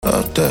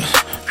up there.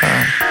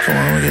 Come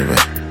on, we get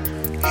back.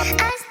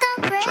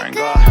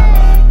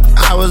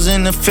 I was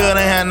in the field,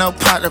 ain't had no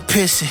pot to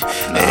piss it.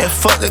 Yeah,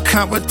 fuck the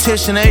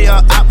competition, they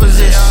all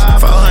opposition.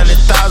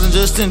 400,000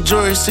 just in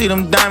jewelry, see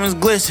them diamonds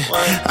glisten.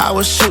 I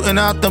was shooting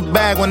out the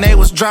bag when they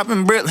was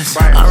dropping Britlins.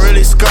 I'm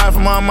really scarred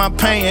from all my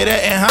pain, yeah,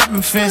 that ain't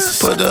hopping fences.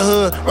 Put the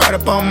hood right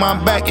up on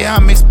my back, yeah, I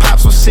mix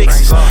pops with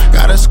sixes.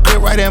 Got a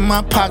script right in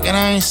my pocket,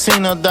 I ain't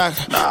seen no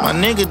doctor. My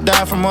nigga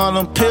died from all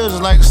them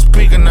pills, like a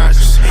speaker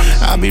knockers.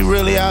 I be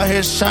really out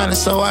here shining,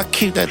 so I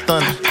keep that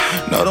thunder.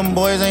 Know them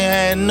boys ain't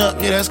adding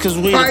up, yeah, that's cause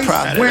we the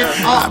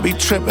problem. I be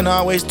tripping,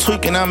 always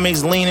tweaking, I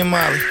mix lean and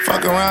molly.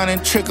 Fuck around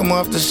and trick him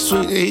off the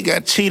street, yeah, he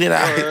got cheated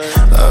out here.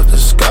 Up the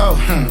score,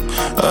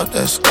 up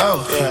the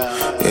score.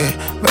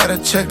 Yeah,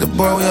 better check the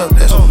boy, we up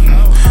there.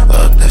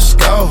 Up the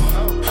score,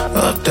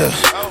 up there.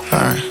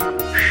 Alright.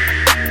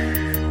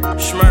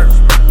 Schmerz.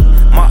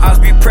 My eyes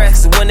be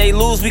pressed. When they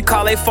lose, we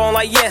call they phone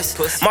like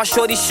yes. My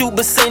shorty shoot,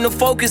 but seem to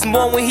focus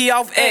more when he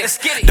off X.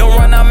 Don't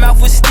run our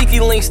mouth with sticky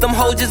links. Them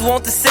hoes just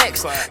want the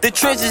sex. The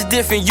trench is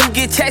different. You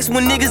get text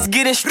when niggas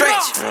getting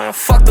stretched.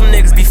 Fuck them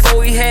niggas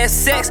before we had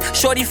sex.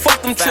 Shorty,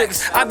 fuck them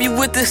tricks. I be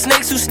with the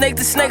snakes who snake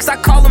the snakes. I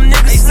call them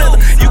niggas slither.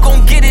 You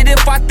gon' get it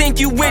if I think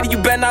you with it. You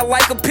better not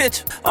like a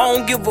picture. I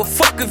don't give a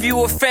fuck if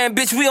you a fan,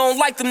 bitch. We don't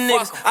like them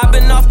niggas. I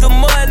been off the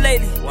mud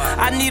lately.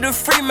 I need a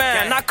free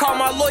man. I call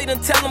my lawyer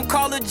and tell him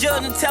call the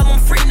judge and tell him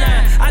free now.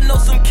 I know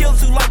some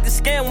killers who like to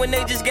scam when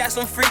they just got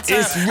some free time.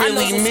 It's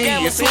really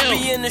me, it's him.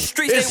 Be in the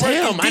streets, it's they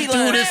him, I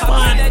do this I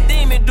fine. that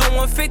demon do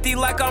 150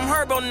 like I'm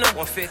Herb on them.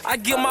 I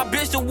give my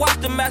bitch the watch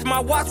to match my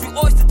watch with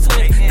Oyster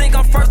Twin. Think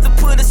I'm first to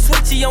put a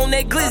switchy on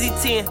that Glizzy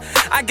 10.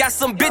 I got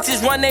some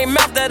bitches run their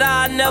mouth that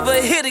I never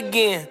hit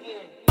again.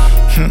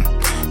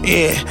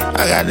 Yeah,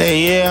 I got that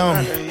yeah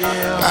on me.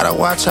 Gotta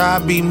watch how I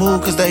be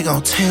moved, cause they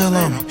gon' tell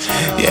on me.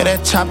 Yeah,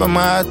 that chop in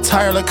my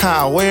attire, look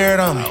how I wear it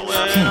on me.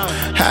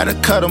 Had to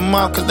cut them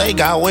off, cause they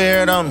got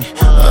weird on me.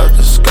 Up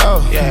the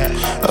scope,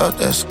 up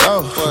the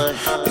scope.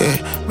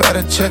 Yeah,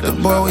 better check the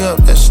boy, we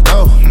up the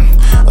stove.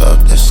 Up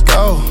the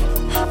scope,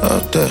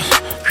 up the.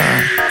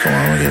 Come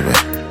on, we get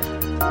back.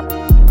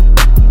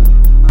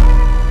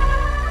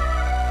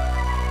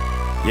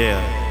 Yeah.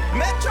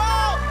 Metro!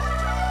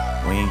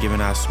 We ain't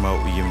giving out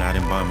smoke, we giving out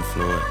embalming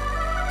fluid.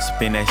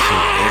 Spin that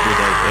shit every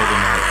day, every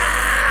night.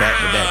 Back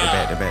to back to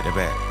back to back to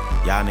back.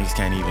 Y'all niggas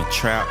can't even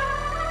trap.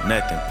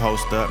 Nothing,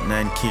 post up,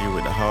 nothing, kick it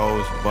with the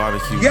hoes,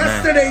 barbecue,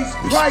 yesterday's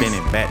nothing. We price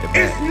spinning back to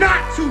back. It's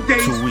not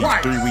today's 2 weeks,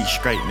 price. 3 weeks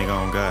straight, nigga,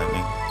 on God,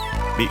 nigga.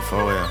 Big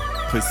 4L,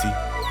 pussy.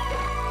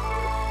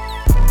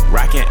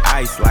 Rockin'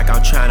 ice like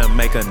I'm trying to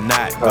make a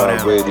knot. Go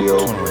down.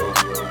 Radio.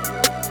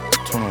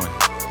 21.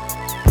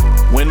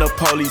 When the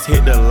police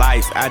hit the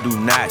lights, I do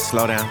not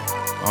slow down.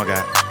 Oh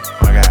God,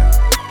 oh God,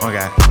 oh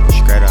God,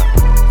 straight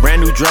up.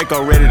 Brand new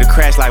Draco ready to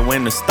crash like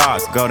when the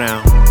stars go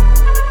down.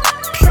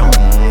 Pew.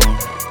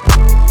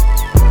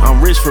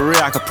 I'm rich for real,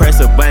 I can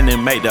press a button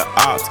and make the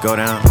ops go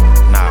down.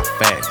 Nah,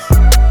 facts.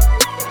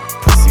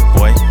 Pussy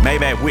boy,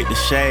 Maybach with the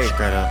shade.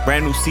 Straight up.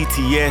 Brand new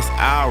CTS,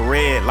 all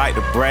red like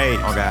the braid.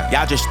 Oh God.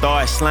 Y'all just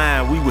started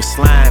slime, we was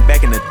slime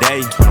back in the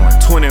day.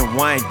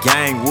 21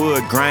 gang,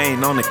 wood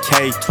grain on the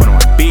K. 21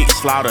 big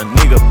slaughter,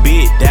 nigga,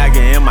 big dagger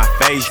in my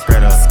face.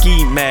 Straight up.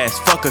 Ski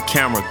mask, fuck a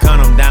camera, gun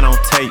them down on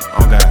tape.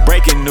 Oh God.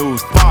 Breaking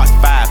news, Fox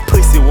 5,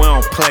 pussy we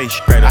don't play.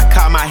 Straight up. I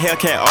call my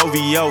Hellcat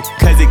OVO,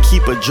 cause it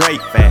keep a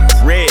Drake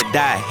fast. Red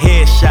dot,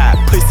 headshot,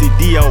 pussy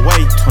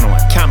DOA. 21.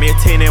 Count me a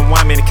 10 in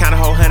 1 minute, count a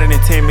whole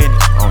 110 minutes.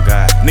 Oh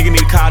God. Nigga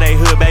need to call they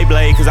hood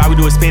Beyblade, cause all we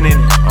do is spinning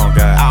it. Oh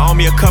God. I own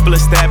me a couple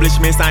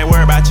establishments, I ain't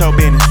worried about your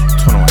business.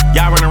 21.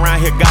 Y'all running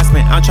around here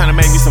gossiping, I'm trying to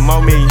make me some more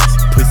millions.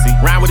 Pussy.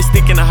 Round with a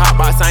stick in the hot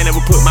box, I ain't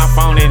never put my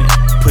phone in it.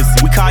 Pussy.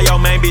 We call your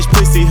main bitch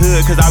pussy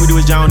hood, cause all we do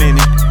is Joan in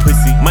it.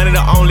 Pussy. Money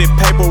the only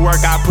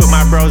paperwork I put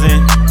my bros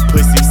in.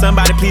 Pussy.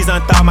 Somebody please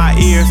unthaw my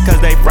ears, cause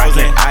they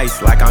frozen. Rockin'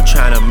 ice like I'm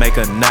trying to make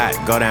a knot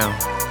go down.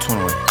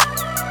 21.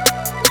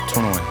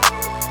 21.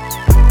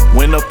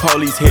 When the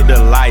police hit the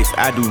lights,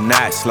 I do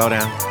not slow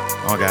down.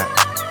 Oh God,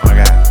 oh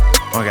God,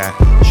 oh God,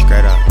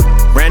 straight up.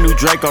 Brand new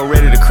Draco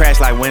ready to crash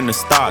like when the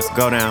stars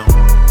go down.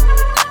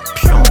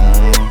 Pew.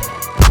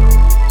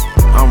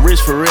 I'm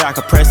rich for real, I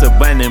can press a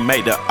button and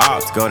make the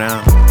ops go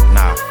down.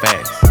 Nah,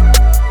 facts.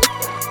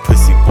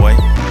 Pussy boy.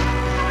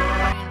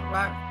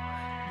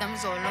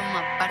 Diamonds all on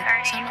my body,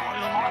 China all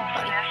on my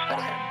body. But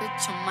I got a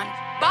bitch on money.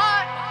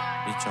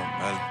 Bitch on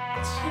Molly.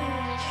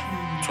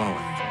 21.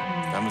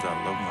 Diamonds all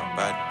over my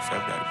body. So I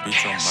got a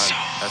bitch on Molly.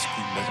 That's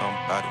keep nigga on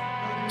body.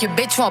 Your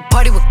bitch want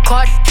party with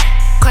Cardi.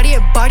 Cardi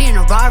a body in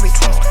a Rari.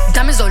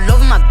 Diamonds all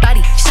over my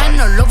body, shining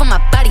all over my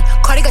body.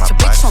 Cardi got your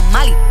bitch on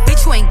Molly.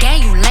 Bitch, you ain't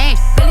gang, you lame.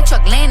 Billy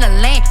truck laying the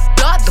lane,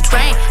 blow out the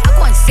brain. I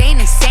go insane.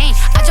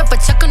 I drop a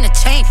check on the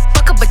chain,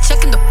 fuck up a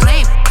check in the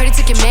flame. Cardi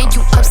took your man,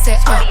 you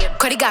upset.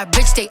 Cardi got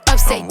rich, they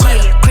upset.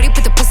 Yeah, Cardi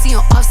put the pussy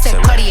on offset.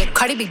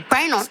 Cardi Cardi be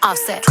brain on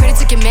offset. Cardi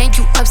took your man,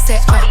 you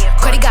upset.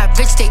 Cardi got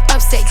rich, they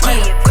upset.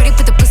 Yeah. Cardi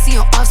put the pussy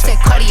on offset.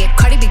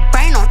 Cardi be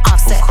brain on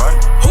offset.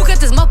 Who got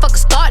this motherfucker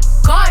started?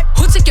 God.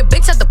 Who took your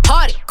bitch at the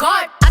party?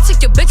 God. I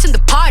took your bitch in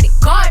the party.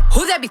 God.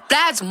 Who that be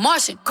flags and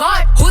Martian?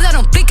 God. Who that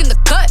don't flick in the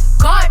cut?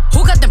 God.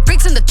 Who got them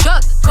freaks in the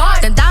truck?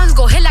 God. Them diamonds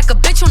go hit like a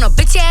bitch on a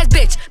bitch ass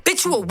bitch.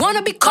 Bitch, you a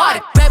wanna be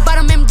caught. Red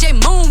bottom MJ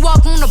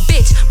moonwalk on a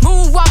bitch.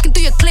 Moonwalking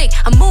through your clique.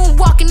 I'm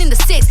moonwalking in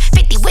the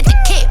 650 with the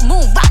kid.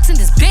 Moon rocks in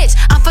this bitch.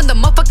 I'm from the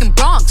motherfucking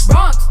Bronx.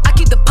 I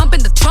keep the pump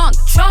in the trunk.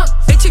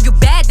 Bitch, if you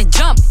bad, then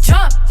jump.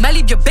 Might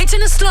leave your bitch in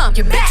the slump.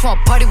 Your bitch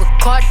want party with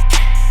Cardi.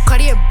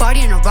 Cardi a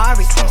body in a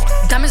Rari.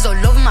 Diamonds all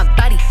over my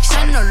body,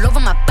 shining all over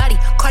my body.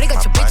 Cardi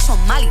got your bitch on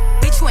Molly.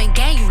 Bitch, you ain't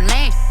gang, you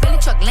lame. Billy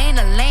truck laying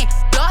the lane,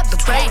 blow up the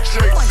brain.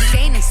 You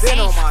insane.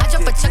 I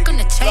drop a check on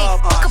the chain,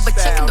 fuck up a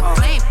check in the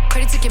flame.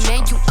 Cardi took your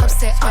man, you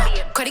upset.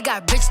 Cardi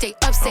got rich, they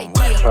upset.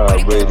 Yeah,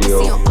 Cardi put the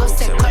pussy on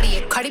offset.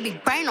 Cardi be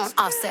brain on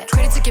offset.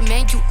 Cardi took your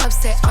man, you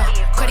upset.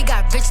 Cardi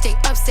got rich, they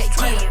upset.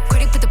 Yeah,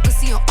 Cardi put the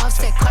pussy on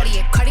offset.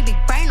 Cardi be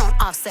brain on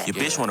offset. Your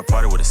bitch wanna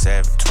party with a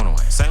savage. 21.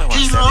 Say like one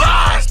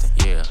savage.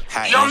 Yeah.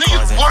 Y'all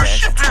niggas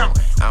worship him.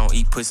 I don't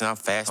eat pussy, I'm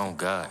fast. On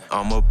God.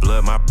 I'm a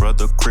blood, my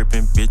brother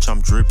crippin'. Bitch,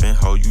 I'm drippin'.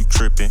 Ho, you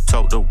trippin'.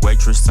 Told the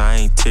waitress I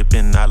ain't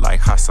tippin'. I like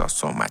hot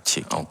sauce on my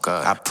chick. On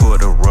God. I pull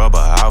the rubber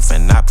off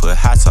and I put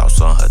hot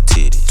sauce on her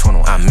titty.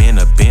 21. I'm in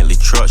a Bentley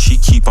truck. She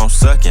keep on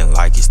sucking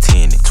like it's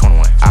tinted.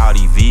 21. All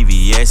these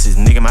VVS's,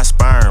 nigga, my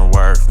sperm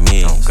worth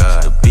millions. On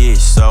God. The bitch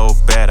so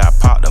bad, I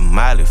popped the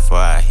molly before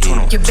I hit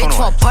it. Your bitch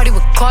want party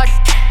with Cardi.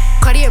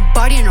 Cardi a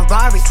body in a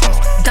Rari.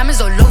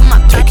 Diamonds all over my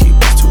body. They keep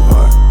it too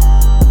hard.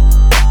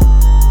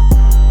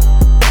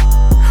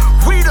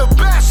 We the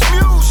best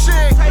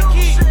music.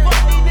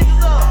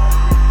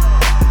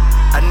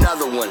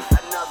 Another one.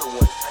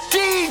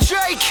 DJ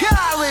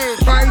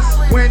Khaled.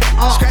 Price went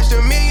up. Scratched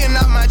 $1 million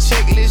off my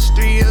checklist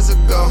 3 years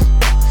ago.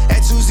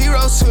 At 2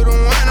 zeros to the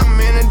 1, I'm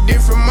in a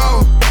different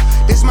mode.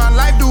 This my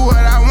life, do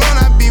what I want,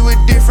 I be with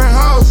different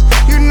hoes.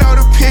 You know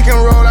the pick and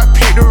roll, I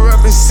picked her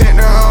up and sent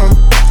her home.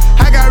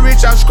 I got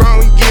rich out strong,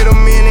 we get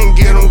them in and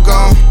get them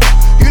gone.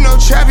 You know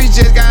Trappy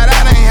just got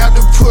out, ain't have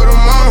to put them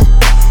on.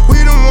 We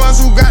the ones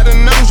who got the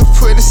numbers to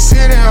put the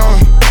city on.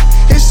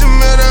 It's the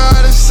middle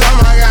of the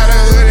summer, I got a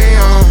hoodie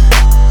on.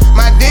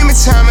 My demon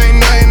time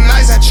ain't nothing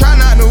nice, I try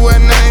not to wear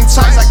nothing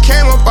tight. I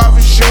came up off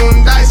of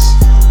shooting dice,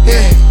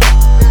 yeah.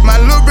 My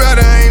little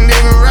brother ain't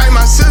living right,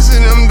 my sister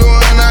them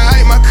doing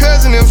alright. My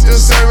cousin them still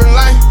serving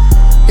life,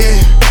 yeah.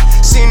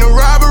 Seen the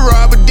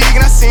robber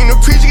digging, I seen the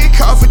preacher get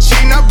caught for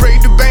cheating. I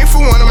break the bank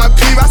for one of my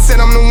peeps. I said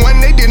I'm the one,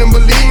 they didn't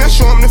believe me. I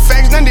show them the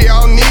facts, now they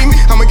all need me.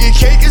 I'ma get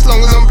cake as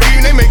long as I'm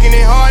breathing. They making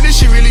it hard, this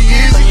shit really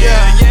easy,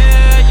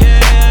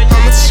 yeah.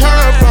 I'ma turn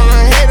up on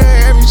a hater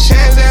every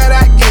chance that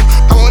I get.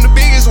 I want the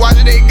biggest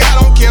watcher they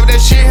got, don't care if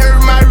that shit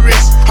hurt my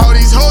wrist. All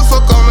these hoes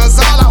fuck on us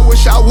all, I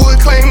wish I would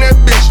claim that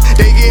bitch.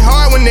 They get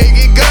hard when they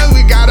get guns,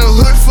 we got a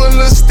hood full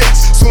of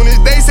sticks. Soon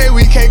as they say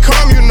we can't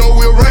come, you know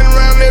we'll run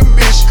around that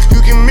bitch. You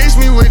can mix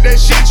me with that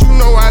shit, you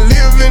know I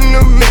live in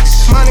the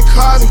mix. Money,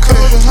 cars, and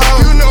clothes and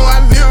hoes. You know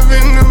I live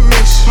in the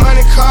mix.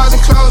 Money, cars,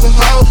 and clothes and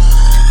hoes.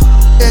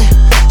 Yeah.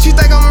 She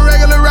think I'm a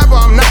regular rapper,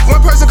 I'm not. One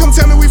person come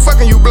tell me we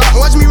fucking, you block.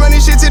 Watch me run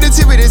this shit to the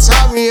tip of the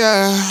top,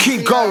 yeah.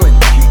 Keep going.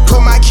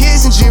 Put my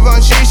kids in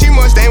Givenchy. She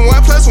must ain't 1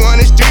 +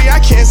 1 is 3. I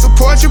can't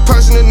support your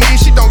personal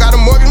needs. She don't got a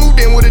mortgage, moved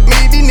in with a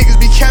need. These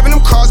niggas be capping,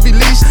 them cars be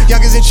leased.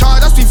 Youngers in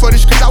charge, I speak for the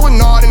streets. I would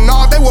nod and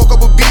nod, they woke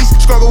up a beast.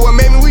 Struggle what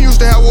made me, we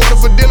used to have water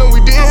for dinner. We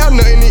didn't have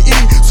nothing to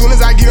eat. Soon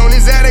as I get on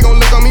his ass, they gon'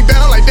 look on me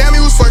bad. I'm like, damn,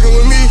 he was fucking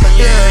with me,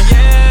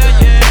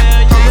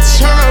 yeah. I'ma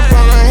turn up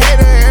on a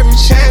hater every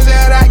chance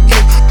that I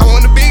get. I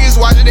want the biggest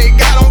watcher they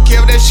got, don't care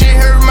if that shit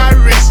hurt my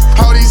wrist.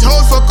 All these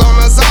hoes fuck on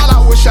us all,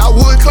 I wish I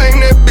would claim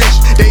that bitch.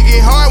 They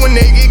get hard when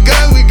they get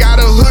guns, we got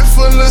a hood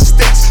full of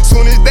sticks.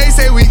 Soon as they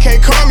say we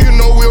can't come, you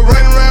know we'll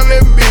run around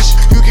that bitch.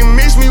 You can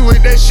mix me with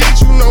that shit,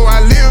 you know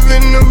I live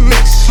in the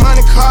mix.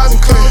 Money, cars,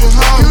 and clothes and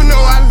hoes. You know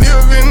I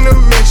live in the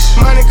mix.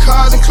 Money,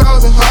 cars, and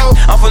clothes and hoes.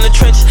 I'm from the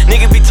trenches,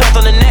 niggas be tough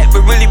on the net,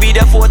 but really be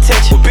there for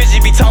attention.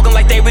 Bitches be talking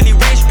like they really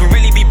rich, but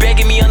really be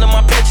begging me under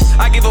my pictures.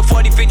 I give her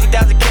 40, 50,000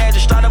 cash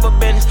to start up a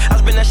business. I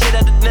spend that shit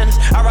at the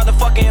dentist. I'd rather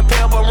fucking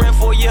impale but rent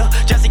for a year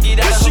just to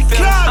get out of her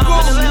feelings. I'm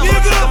in the lamb,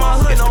 I'm in my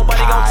hood,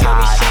 nobody gon' tell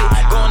me shit.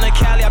 Going to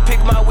Cali, I pick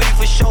my weed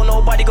for sure,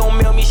 nobody gon'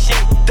 mail me shit.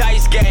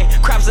 Dice game,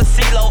 crops a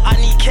CeeLo, I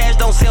need cash,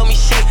 don't sell me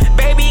shit.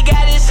 Baby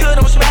got his hood,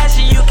 I'm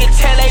smashing, you can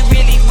tell they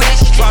really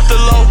rich. Drop the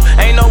low,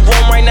 ain't no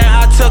room right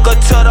now, I took her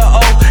to the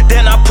O.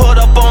 Then I put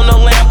up on the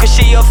lamb, cause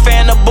she a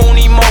fan of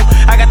Booney Mo.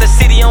 I got the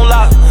city on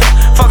lock,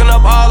 fucking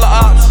up all the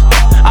ops.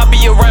 I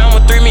be around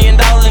with $3 million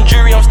in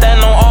jury, I'm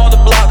standing on all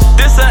the blocks.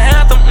 This an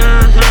anthem,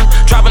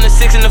 dropping the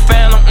 6 in the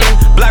Phantom,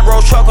 Black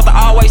Rose truck with the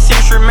all-white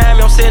seats, remind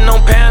me I'm sitting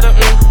on Panda,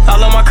 I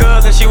love my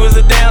cousin, she was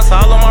a dancer.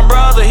 I love my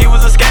brother, he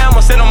was a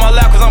scammer. Sit on my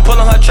lap cause I'm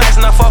pulling her tracks,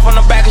 and I fuck from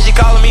the back cause she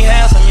calling me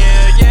handsome.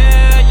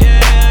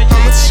 Yeah.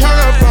 I'ma turn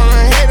up on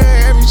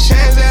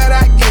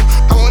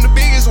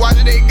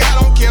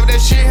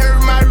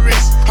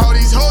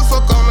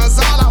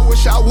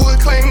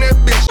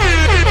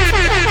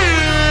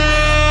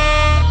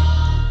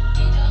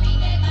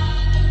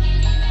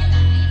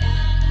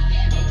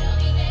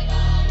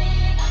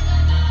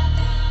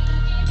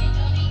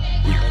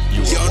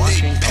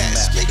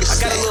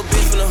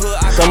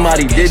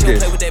did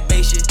this. Play with that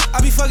bass shit. I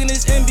be fucking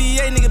this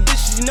NBA nigga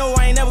bitches, you know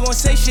I ain't never gonna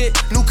say shit.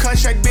 New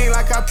contract big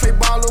like I play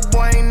ball, little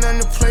boy ain't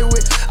nothing to play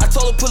with. I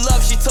told her pull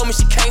up, she told me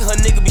she can't, her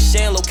nigga be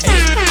sharing location.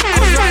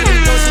 I was riding in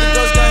the ghost with the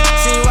ghost gun,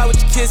 seen you out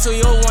with your kids, so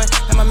you old one.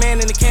 And my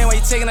man in the can while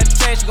you taking out the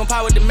trash, you gon'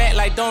 pop with the mat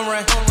like don't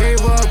run. Gave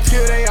her a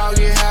pill, they all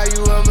get high,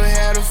 you ever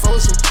had a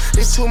foursome.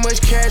 It's too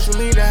much cash for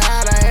me to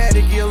hide, I had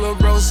to get a little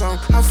bro some.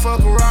 I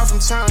fuck around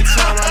from time to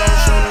time, I don't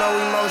show no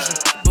emotion.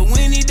 But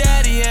when he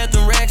died, he had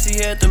them racks,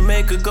 he had to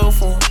make her go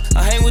for him.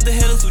 I hang with the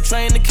hitters who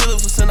train the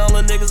killers who send all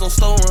the niggas on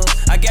slow run.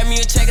 I got me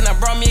a check and I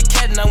brought me a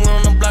cat and I went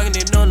on the block and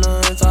they know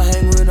none. So I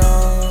hang with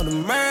all the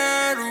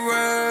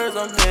murderers,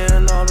 I'm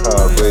paying all the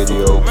Cod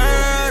Radio.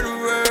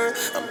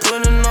 murderers. I'm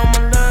putting all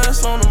my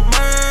last on the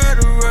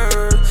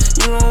murderers.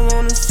 You don't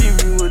wanna see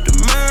me with the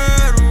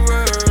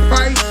murderers.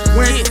 Price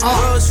went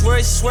up. Rolls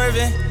Royce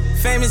swerving,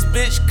 famous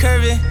bitch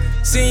curving.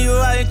 Seen you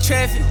out in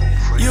traffic,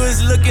 you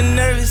was looking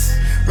nervous.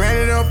 Ran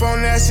it up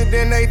on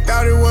accident, they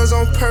thought it was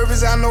on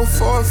purpose. I know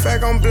for a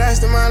fact I'm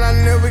blasting mine, I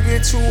never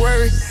get too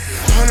worried.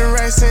 100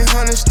 racks and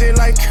 100 still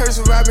like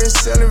cursive, I been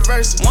selling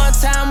verses. One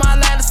time I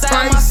lied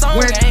inside my song,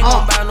 I ain't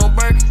gon' buy no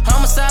Birkin.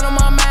 Homicide on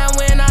my mind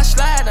when I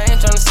slide, I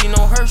ain't tryna see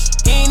no hearse.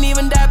 He ain't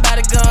even died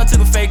by the gun, took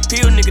a fake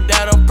pill, nigga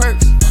died on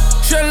perks.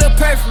 Sure look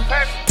perfect,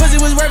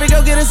 pussy was worth it, go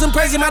get us some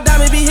perks. My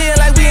diamond be here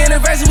like we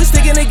anniversary, we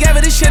sticking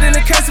together, this shit in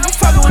the cursive, I'm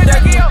fucking with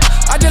that girl.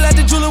 I just like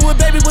the jeweler with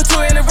baby with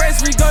 2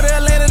 anniversary, go to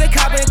Atlanta, they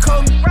cop and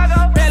call me.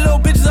 Bad little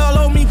bitches all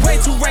on me,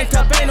 way too ranked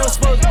up, ain't no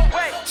exposure.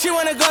 She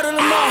wanna go to the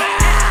mall,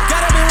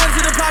 got up and went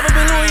to the pop up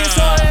in Louis and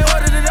saw and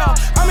ordered it all.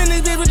 I'm in this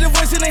bitch with the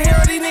voice in the hair,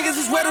 these niggas,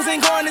 these weddles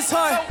ain't going this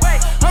hard.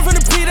 I'm from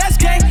the P, that's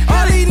gang,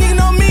 all these niggas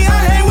know me, I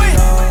hang with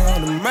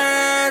all the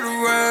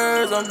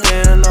murderers, I'm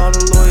paying all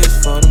the lawyers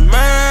for the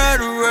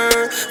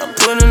murderers. I'm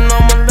putting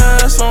all my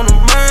last on the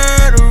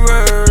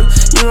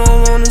murderers. You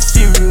don't wanna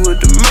see me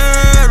with the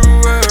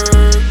murderers.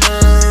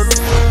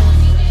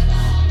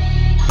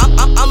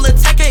 I'm the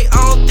tech, I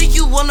don't think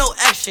you want no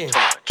action.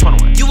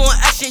 You want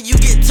action, you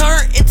get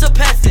turned into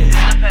passing.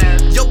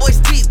 Your boy's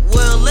deep,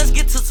 well, let's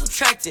get to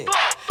subtracting.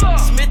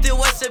 Smith and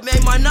Wesson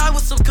made my night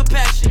with some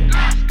compassion.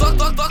 Fuck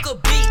a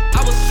beat,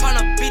 I was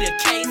tryna beat a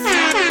case. But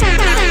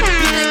I ain't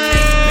beat that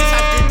case, bitch,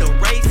 I did the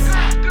race.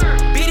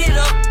 Beat it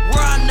up,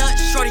 where I nut,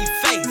 shorty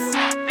face.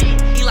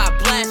 Eli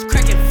blast,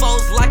 cracking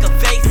foes like a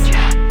vase.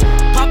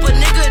 Pop a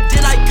nigga,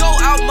 then I go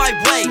out my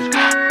way.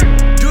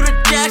 Do the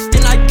dash,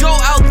 then I go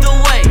out the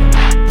way.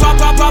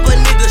 Rob a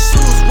nigga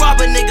shoes, rob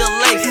a nigga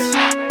lace.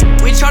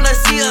 We tryna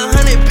see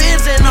 100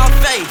 bins in our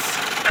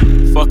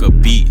face. Fuck a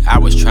beat, I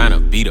was tryna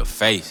beat a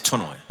face.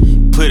 21.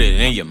 Put it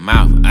in your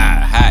mouth,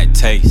 how it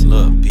tastes,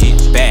 little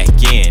bitch. Back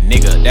in,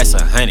 nigga, that's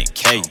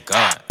 100K. Oh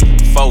God.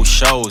 4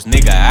 shows,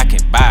 nigga, I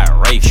can buy a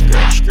race.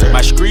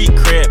 My street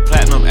cred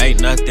platinum ain't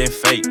nothing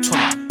fake.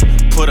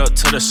 20. Put up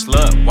to the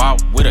slut,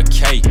 walk with a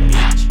K,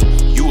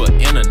 bitch. You a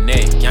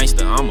internet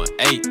gangster, I'm a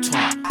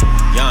 820.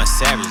 Young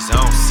Savage,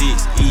 zone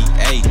 6,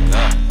 EA,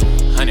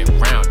 100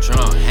 round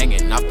drum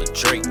hanging off the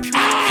Drake.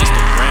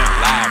 Instagram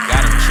live,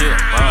 got him killed,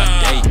 broad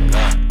day.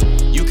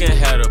 You can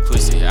have the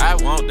pussy, I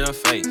want the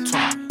face.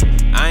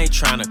 I ain't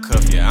tryna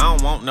cuff you, I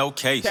don't want no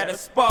case.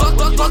 Fuck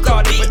a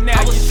beat,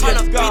 I was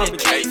tryna beat a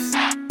case.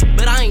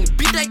 But I ain't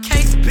beat that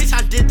case, bitch,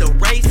 I did the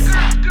race.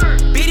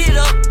 Beat it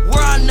up,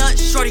 where I nut,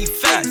 shorty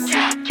face.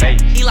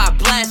 Eli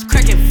blast,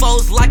 cracking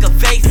foes like a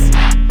vase.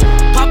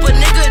 Pop a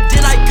nigga,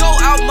 then I go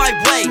out my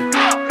way.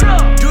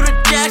 Do the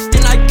dash,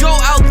 then I go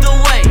out the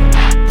way.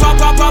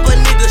 Rob a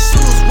nigga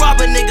shoes, rob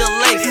a nigga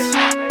lace.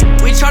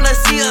 We tryna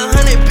see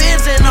 100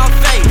 bins in our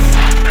face.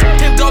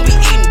 Him gon' be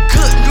eating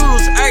good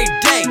noodles every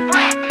day.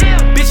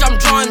 Bitch, I'm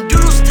drawing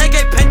doodles, take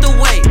a paint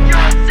away.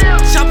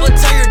 Chopper,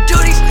 tell your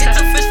duties, it's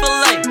a fish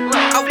fillet.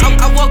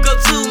 I woke up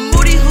too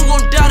moody, who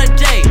gon' die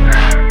today?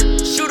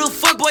 Shoot a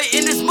fuckboy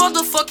in his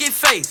motherfucking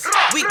face.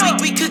 We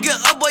could get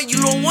up, but you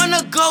don't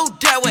wanna go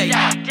that way.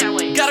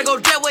 Gotta go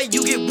that way,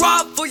 you get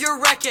robbed for your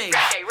racket.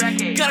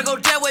 Gotta go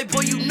that way,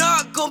 boy, you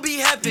not gon' be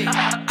happy.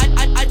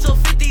 I told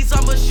 50s,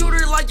 I'm a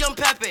shooter like Young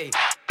Pepe.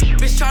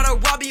 Bitch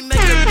tryna rob me, make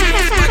a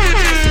bitch Michael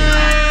Jackson.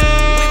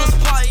 We was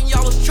plotting,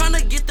 y'all was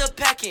tryna get the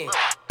packing.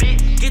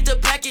 Get the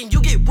packing,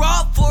 you get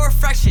robbed for a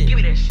fraction.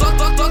 Fuck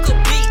a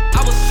beat,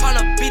 I was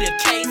tryna beat a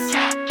case.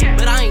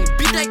 But I ain't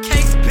beat that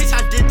case, bitch,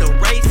 I did the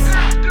race.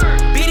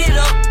 Beat it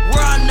up,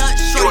 where I nut,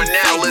 You are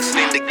now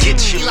listening to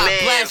Get Your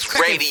Man's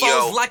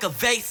Radio. like a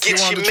vase. Get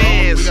Your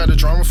Man's. We got the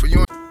drama for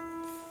you.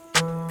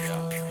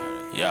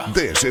 Yeah.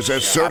 This is a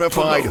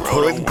certified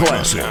hood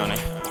classic.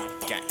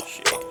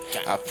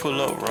 I pull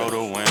up, roll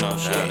the window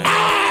down it. I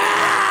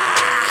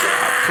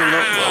pull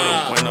up, roll the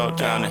window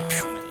down it.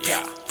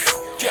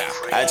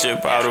 I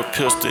just bought a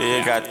pistol,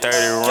 it got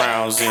 30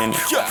 rounds in it.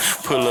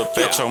 Pull up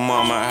at your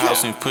mama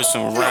house and put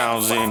some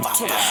rounds in it.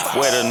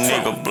 Wet a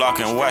nigga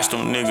block and watch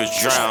them niggas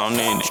drown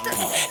in it.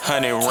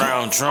 100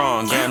 round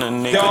drum, gun a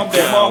nigga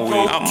down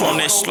with. I'm on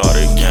that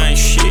slaughter gang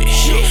shit,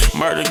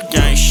 murder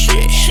gang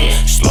shit,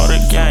 slaughter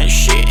gang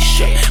shit,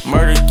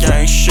 murder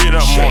gang shit.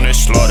 I'm on that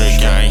slaughter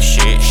gang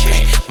shit,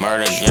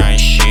 murder gang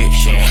shit,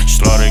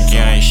 slaughter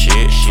gang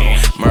shit,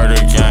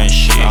 murder gang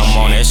shit. I'm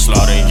on that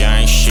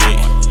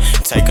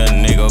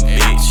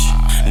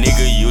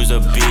a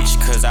bitch,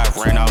 cause I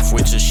ran off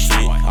with your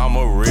shit. I'm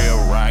a real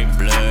right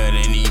blood,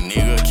 and these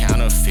niggas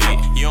counterfeit.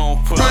 You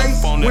don't put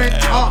up on the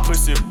app,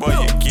 pussy boy,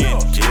 you get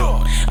dipped.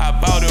 I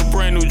bought a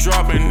brand new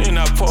drop, and then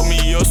I pulled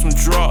me up some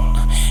drop.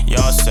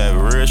 Y'all said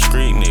real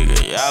street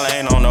nigga, y'all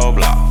ain't on no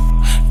block.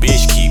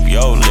 Bitch, keep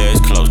your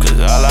legs close, cause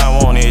all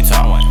I want is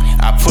talk.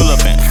 I pull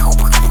up and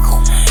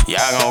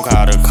y'all gon'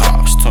 call the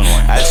cops. 21.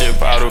 I just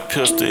bought a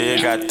pistol,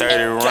 it got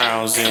 30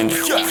 rounds in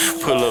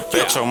it. Pull up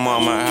at your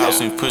mama's house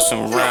and put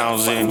some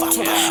rounds in it.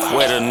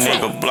 Wet a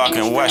nigga block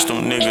and watch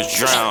them niggas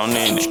drown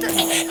in it.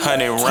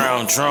 100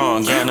 round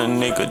drum, gun a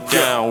nigga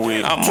down with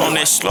it. I'm on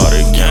that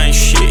slaughter gang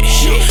shit,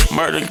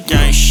 murder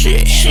gang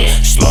shit,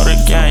 slaughter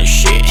gang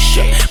shit,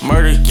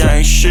 murder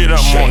gang shit.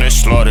 I'm on that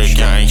slaughter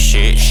gang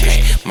shit,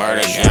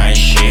 murder gang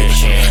shit,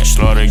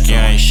 slaughter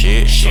gang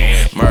shit,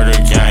 murder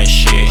gang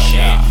shit.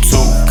 2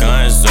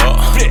 guns up,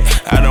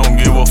 I don't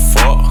give a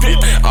fuck.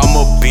 I'm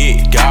a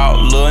big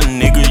dog, little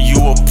nigga, you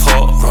a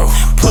pup.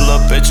 Pull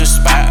up at your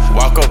spot,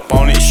 walk up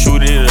on it,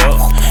 shoot it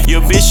up.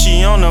 Your bitch,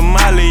 she on the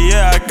molly,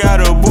 yeah, I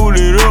gotta boot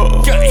it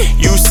up.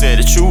 You said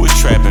that you was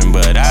trapping,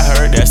 but I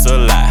heard that's a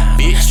lie.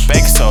 Bitch,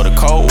 baking soda,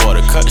 cold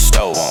water, cut the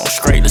stove on,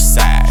 straight to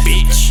side.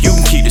 Bitch, you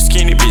can keep the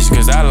skinny bitch,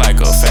 cause I like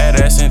a fat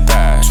ass and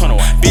thighs. 21.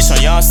 Bitch,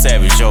 on y'all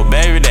savage, your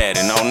baby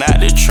daddy, no, not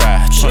to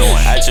try. 21.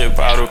 I just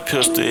bought a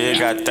pistol, it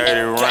got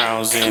 30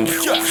 rounds in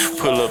it.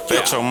 Pull up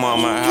at your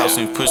mama's house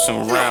and put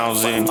some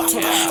rounds in it.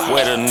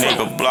 Wet a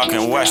nigga block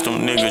and watch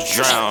them niggas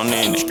drown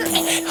in it.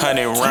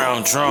 100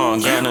 round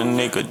drum, gun a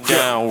nigga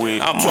down with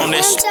it. I'm on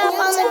that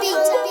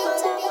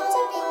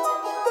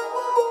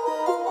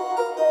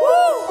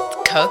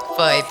Coke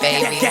boy,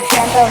 baby.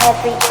 Tempo has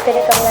reached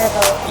critical level.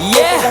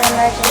 Yeah. This is an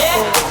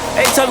emergency.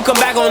 Every time we come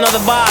back on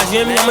another bars,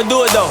 you hear me? I'ma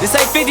do it though. This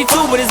ain't 52,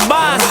 but it's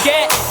bars,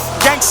 cat.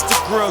 Gangsta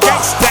grill,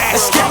 gangsta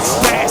bass,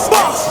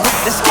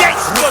 Let's get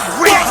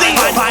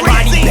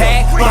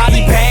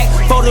body pack,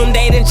 for them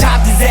they done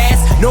chopped his ass.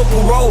 No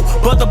parole,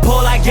 but the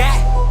pole I got,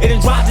 it done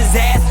dropped his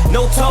ass.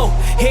 No toe,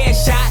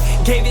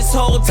 headshot, gave his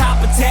whole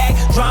top attack.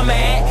 Drama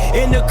at,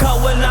 in the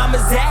cut where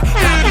llamas at.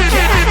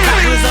 Copycat,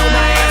 coppers on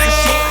my ass and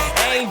shit.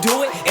 I ain't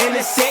do it in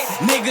the set,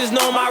 niggas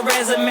know my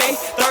resume.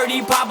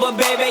 30 Papa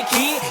baby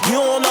kid, you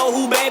don't know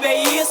who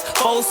baby is.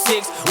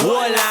 46,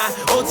 Warline,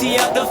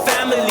 OTF the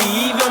family.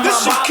 Even my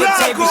mama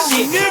take a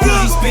shit.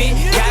 Booty spit,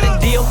 got a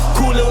deal,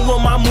 coolin'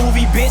 with my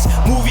movie bitch.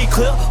 Movie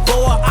clip for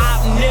a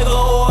op nigga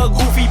or a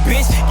goofy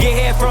bitch. Get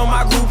head from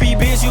my groupie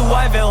bitch, you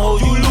wife and hoe,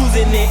 you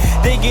losing it.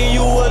 Thinking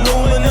you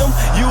aluminum,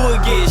 you will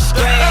get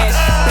scratched.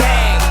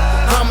 Bang,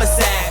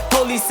 homicide.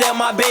 Police said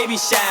my baby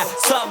shine.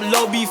 Something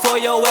low before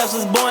your ass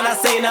was born. I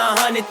say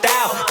 900,000.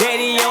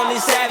 Daddy on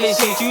this savage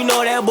shit. You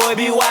know that boy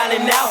be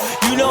wildin' out.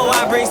 You know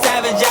I bring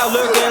savage out,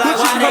 lurking like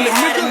why they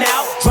hiding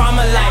out.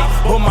 Drama life,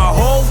 but my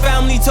whole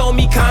family told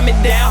me calm it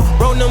down.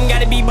 Bro, them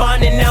gotta be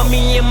bonding now.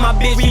 Me and my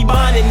bitch be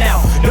bonding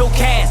now. No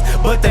cash,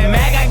 but the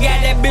mag I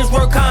got that bitch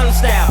work condom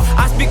style.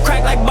 I spit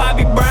crack like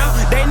Bobby Brown.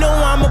 They know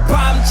I'm a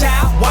problem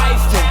child.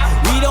 Wifing.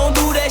 We don't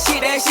do that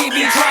shit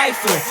be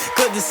trifling.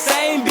 Cause the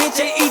same bitch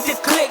ain't eat the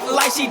click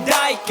like she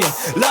dyking.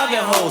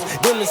 Loving hoes,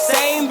 then the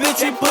same bitch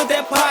we put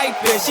that pipe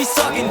in. She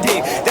sucking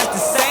dick, that's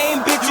the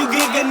same bitch you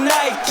get good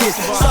night kiss.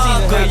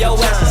 Sucker, yo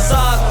ass a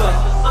sucker.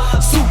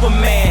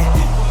 Superman.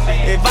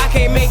 If I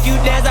can't make you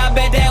dance, I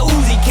bet that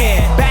Uzi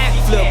can.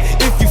 Backflip,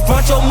 if you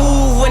front your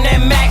move when that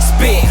max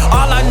spit.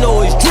 All I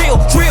know is drill,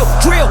 drill,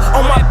 drill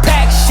on my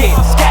pack shit.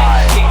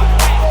 Scat,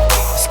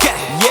 scat,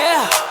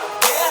 yeah.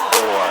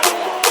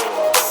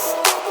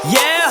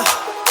 Yeah,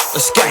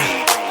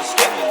 escape.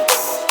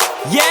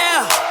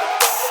 Yeah,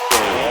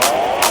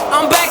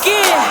 I'm back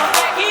in.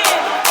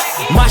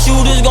 My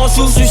shooters gon'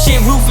 shoot some shit,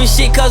 roofing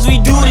shit, cause we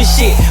do this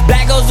shit.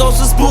 Black goes on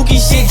some spooky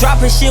shit,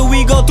 dropping shit,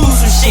 we go through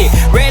some shit.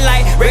 Red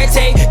light, red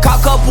tape,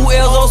 caught couple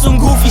L's on some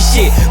goofy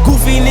shit.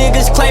 Goofy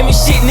niggas claiming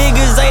shit,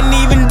 niggas ain't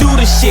even do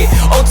the shit.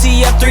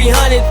 OTF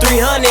 300,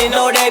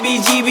 know that be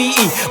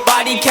GBE.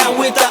 Body count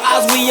with the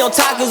odds, we on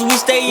top cause we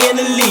stay in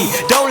the lead.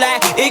 Don't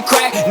lie, it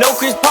crack, no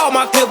Chris Paul,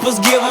 my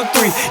clippers give him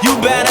 3. You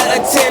better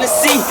attend to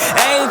see,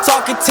 I ain't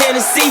talking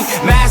Tennessee.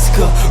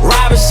 Massacre,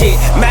 robbing shit,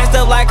 masked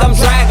up like I'm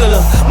Dracula.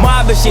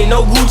 Mobbing shit,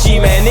 no Gucci,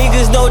 man,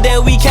 niggas know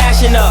that we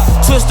cashing up.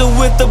 Twister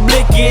with the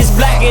blicky, it's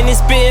black and it's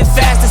spitting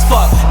fast as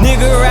fuck.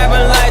 Nigga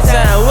rapping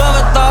lifetime,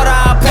 whoever thought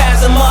I'd pass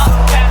him up.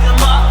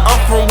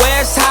 I'm from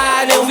West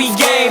High and we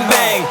gang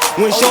bang.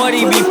 When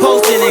shorty be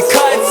posting and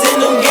cuts in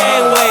them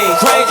gangways.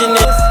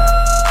 Craziness.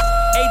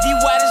 AD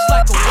White is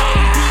like a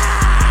one beat.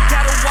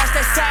 Gotta watch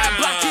that side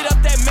block, get up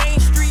that main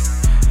street.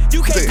 You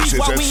can't This beat is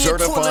while a we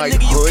certified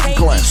in hood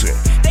classic.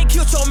 They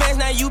killed your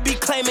man, now you be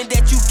claiming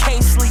that you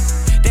can't sleep.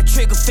 That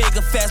trigger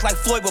finger fast like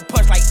Floyd but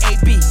punch like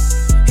AB.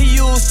 He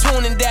used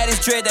tuning, that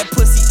is dread, that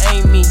pussy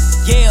ain't me.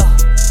 Yeah,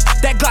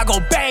 that Glock go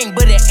bang,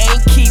 but it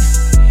ain't Keith.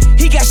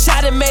 He got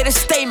shot and made a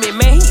statement,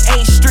 man, he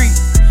ain't street.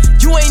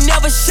 You ain't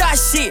never shot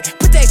shit,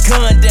 put that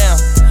gun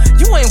down.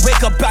 You ain't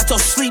wake up out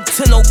your sleep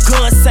to no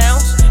gun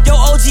sounds. Yo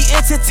OG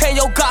entertain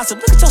your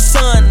gossip, look at your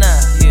son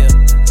now. Yeah,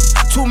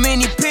 too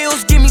many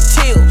pills, give me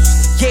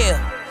chills. Yeah,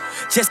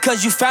 just cause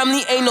you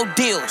family ain't no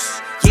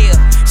deals. Yeah,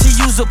 she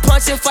use a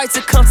punch and fight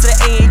to come to the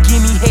A and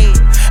give me head.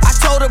 I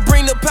told her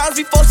bring the pounds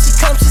before she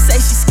comes, she say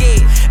she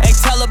scared. Ain't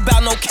tell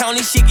about no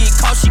county, she get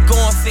caught, she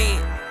going fed.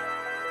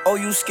 Oh,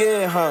 you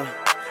scared, huh?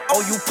 Oh,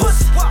 you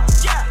pussy.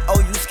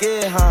 Oh, you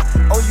scared, huh?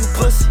 Oh, you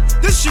pussy.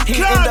 This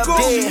Chicago,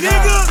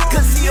 nigga.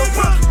 Cause he a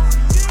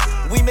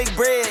rookie. We make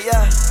bread,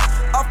 yeah.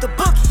 Off the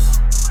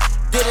bookies.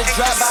 Did a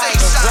drive-by in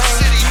the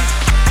rain.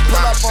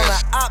 Pull up on the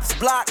ops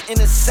block in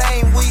the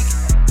same week.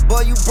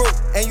 Boy, you broke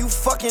and you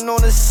fucking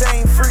on the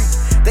same freak.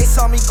 They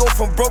saw me go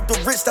from broke to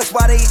rich, that's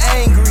why they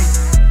angry.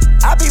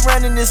 I be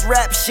running this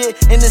rap shit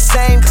in the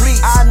same cleats.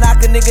 I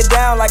knock a nigga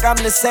down like I'm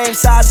the same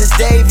size as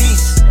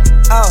Davies.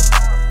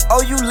 Oh,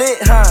 you lit,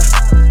 huh?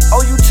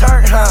 Oh, you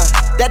turned, huh?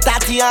 That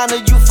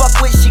Tatiana you fuck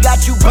with, she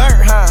got you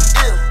burnt, huh?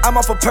 I'm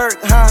off a perk,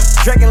 huh?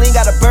 Drinking lean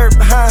got a burp,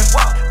 huh?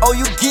 Oh,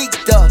 you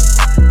geeked up,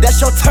 that's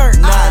your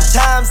turn. 9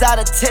 times out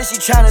of 10, she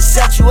tryna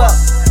set you up.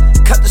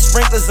 Cut the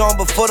sprinklers on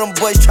before them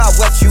boys try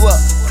wet you up.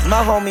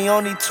 My homie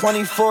only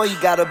 24, he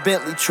got a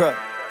Bentley truck.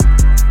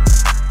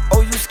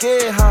 Oh, you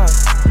scared, huh?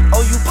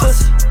 Oh, you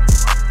pussy.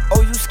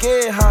 Oh, you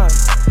scared, huh?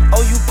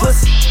 Oh, you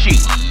pussy.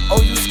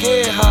 Oh, you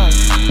scared, huh?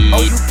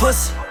 Oh, you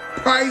pussy.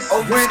 Price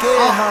oh, you went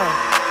scared, up. Huh?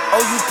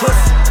 Oh, you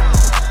pussy.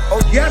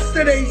 Oh,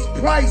 yesterday's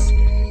price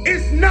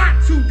is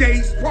not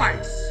today's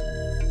price.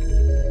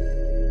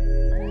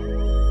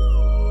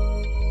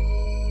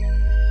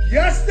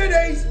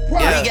 Yesterday's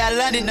price. Yeah, we got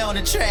London on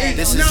the track.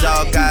 This is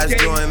all God's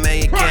doing,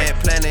 man, you can't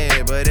plan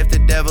it. But if the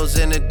devil's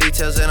in the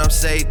details, then I'm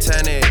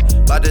satanic.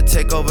 About to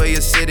take over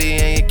your city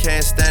and you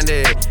can't stand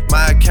it.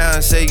 My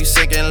accountant say you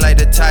sinking like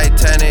the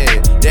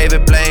Titanic.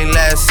 David Blaine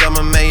last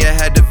summer, man, you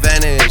had to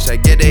vanish. I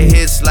get the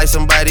hits like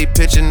somebody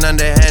pitching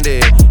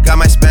underhanded. Got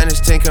my Spanish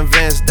team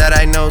convinced that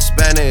I know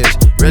Spanish.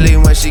 Really,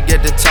 when she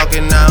get to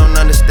talking, I don't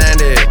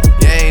understand it.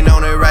 You ain't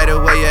on it right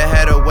away, you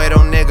had to wait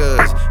on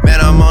niggas. Man,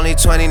 I'm only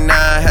 29,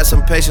 had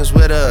some patience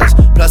with us.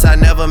 Plus, I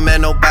never met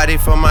nobody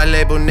from my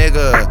label,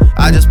 nigga.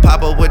 I just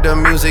pop up with the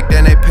music,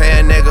 then they pay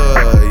a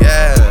nigga,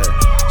 yeah.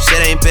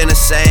 Shit ain't been the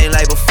same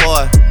like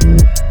before.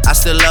 I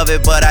still love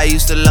it, but I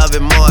used to love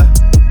it more.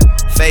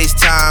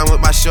 FaceTime with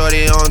my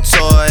shorty on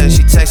tour, and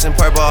she texting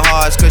purple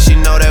hearts cause she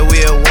know that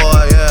we at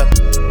war, yeah.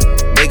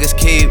 Niggas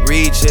keep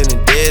reaching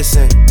and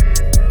dissing.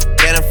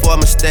 Can't afford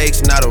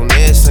mistakes, not on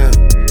this end.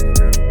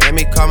 Make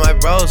me call my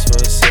bros for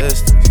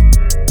assistance.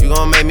 You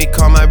gon' make me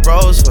call my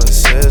bros for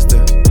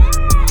assistance.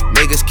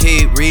 Niggas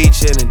keep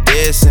reaching and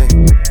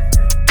dissing.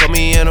 Put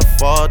me in a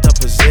fucked up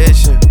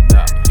position.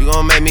 You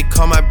gon' make me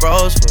call my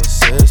bros for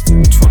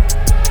assistance.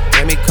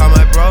 Make me call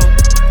my bros.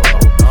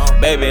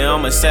 Baby,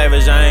 I'm a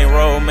savage, I ain't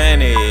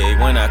romantic.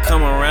 When I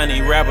come around,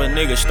 these rapper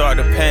niggas start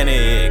to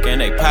panic.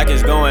 And they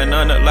pockets going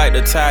under like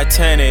the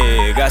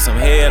Titanic. Got some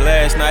head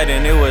last night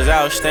and it was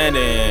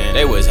outstanding.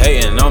 They was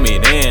hating on me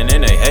then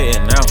and they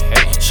hating now.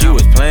 She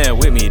was playing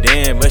with me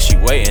then, but she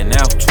waiting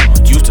now.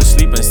 Used to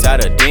sleep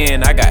inside a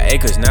den, I got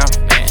acres now.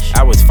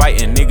 I was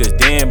fighting niggas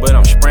then, but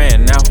I'm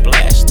spraying now.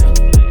 Blasting.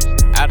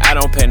 I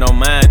don't pay no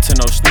mind to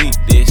no sneak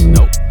this,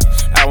 nope.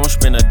 I won't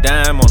spend a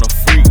dime on a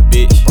freak,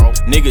 bitch.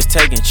 Niggas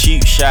taking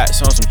cheap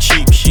shots on some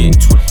cheap shit.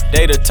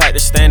 They the type to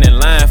stand in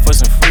line for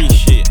some free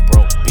shit,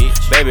 bro,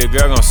 bitch. Baby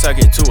girl gon' suck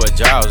it to a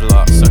jaws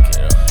lock. Suck it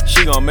up.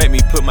 She gon' make me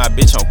put my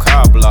bitch on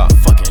car block.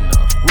 Fucking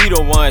up. We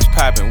the ones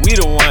popping, we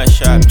the ones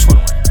shopping.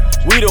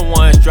 We the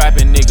ones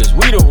dropping niggas,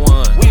 we the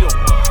ones.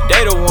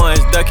 They the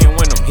ones ducking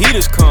when them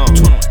heaters come.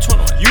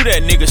 You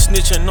that nigga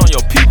snitching on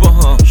your people,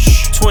 huh?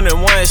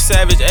 21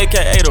 Savage,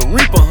 aka the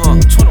Reaper, huh?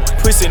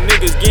 Pussy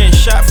niggas getting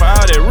shot for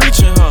all that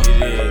reaching, huh?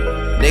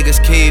 Niggas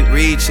keep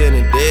reaching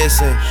and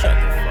dissing.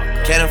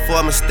 Can't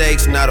afford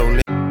mistakes, not on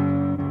it.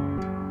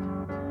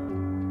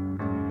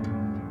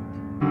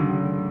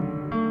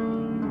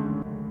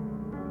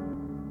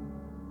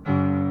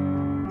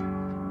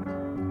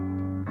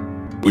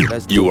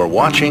 You are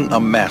watching a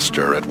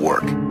master at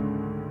work.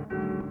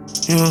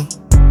 Yeah.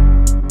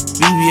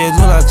 BBS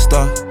look like a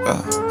star.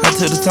 Hot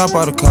to the top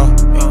of the car.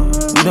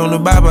 We don't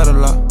abide by the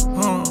law.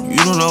 You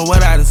don't know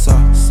what I done saw.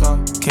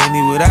 Can't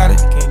live without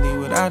it.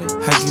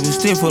 I keep a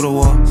stick for the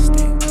wall.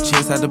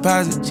 Chase out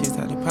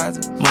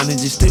deposit. Money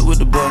just stick with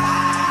the boy.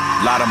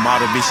 Lot of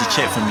model bitches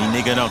check for me,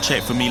 nigga don't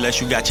check for me unless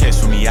you got checks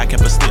for me. I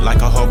kept a stick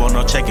like a hobo,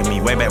 no checking me.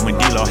 Way back when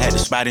D-Lo had the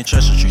spot in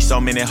Treasure Tree. So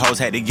many hoes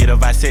had to get a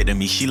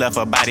vasectomy. She left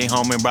her body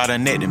home and brought her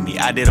neck to me.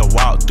 I did a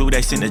walk through,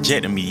 they sent a jet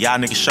to me. Y'all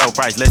niggas show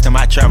price less than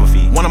my travel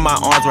fee. One of my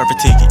arms worth a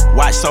ticket.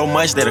 Watch so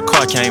much that a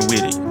car came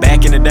with it.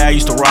 Back in the day I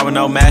used to rob with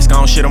no mask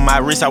on. Shit on my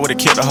wrist I would've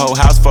killed the whole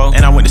house for.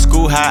 And I went to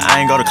school high, I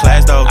ain't go to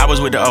class though. I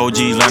was with the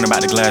OGs, learning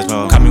about the glass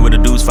bowl. Caught me with a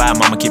dude's fire,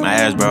 mama keep my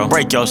ass bro.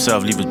 Break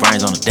yourself, leave his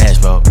brains on the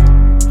dashboard.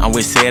 I'm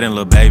with Sid and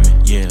Lil Baby,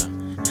 yeah.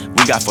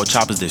 We got 4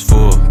 choppers that's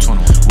full.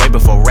 Way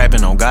before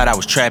rapping, on God, I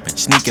was trapping.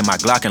 Sneaking my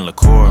Glock and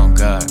liqueur. On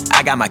God.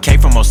 I got my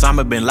cake from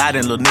Osama bin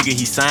Laden, little nigga,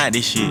 he signed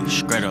this shit.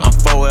 Straight up. I'm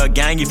 4L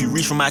gang, if you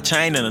reach for my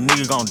chain, then a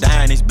nigga gon'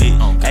 die in this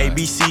bitch. A,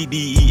 B, C,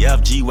 D, E,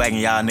 F, G wagon,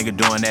 y'all nigga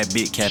doing that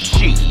big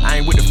capping. I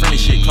ain't with the friendly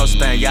shit, close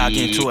thing, y'all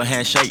getting to a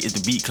handshake is the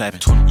beat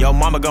clapping. Yo,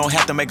 mama gon'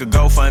 have to make a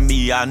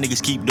GoFundMe, y'all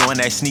niggas keep doing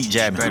that sneak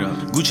jabbing.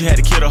 Gucci had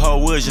to kill the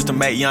whole woods just to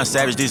make Young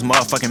Savage this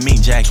motherfucking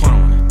meat jacket.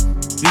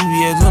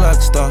 BBS look like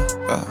a star.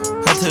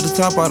 Hot to the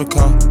top of the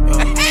car.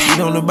 You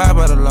don't abide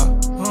by the law.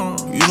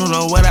 You don't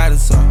know what I done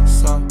saw.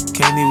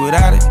 Can't live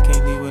without it.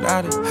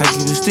 I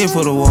keep a stick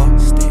for the wall.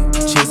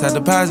 Chase out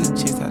deposit.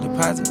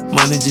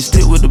 Money just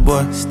stick with the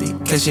boy.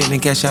 Cash in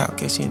and cash out.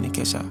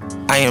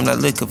 I am not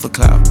looking for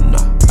clout. No,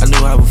 I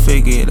knew I would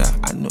figure it out.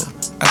 I knew.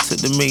 I took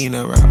the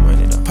millionaire route, run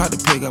it up. Pop the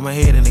pig, got my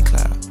head in the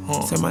cloud.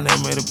 Say my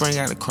name ready to bring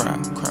out the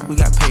crowd. We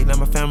got paid, now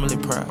my family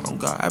proud. On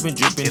God, I been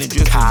dripping and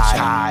dripping.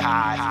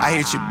 I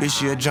hit your bitch,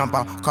 she'll jump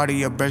out. Cardi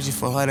your Bergie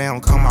for her, they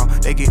don't come out.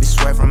 They get the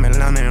sweat from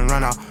Atlanta and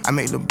run out. I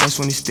make the best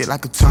when he stick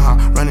like a tongue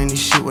out. Running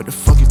this shit, what the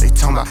fuck is they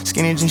talking about?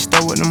 Skinny jeans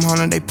stuff with them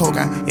Honda, they poke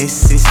out.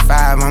 It's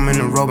 6'5", I'm in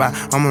the robot.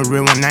 I'm a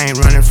real one, I ain't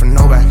running from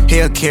nobody.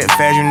 Hellcat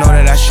fast, you know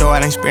that I show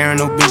out. Ain't sparing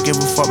no bitch, give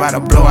a fuck about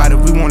a blowout.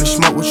 If we wanna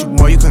smoke with you,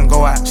 boy, you couldn't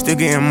go out. Still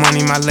getting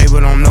money, my label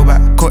don't know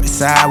about.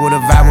 Courtside with a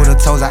vibe with a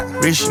toes out.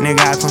 Rich nigga,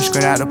 I come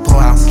straight out the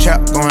poorhouse.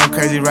 Trap going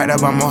crazy right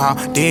up by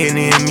Mohawk. Dead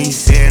in me,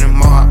 sitting in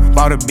Mohawk.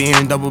 Bought a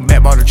Benz, double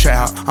back, bought a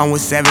trap house. I'm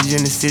with Savage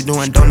in the city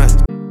doing donuts.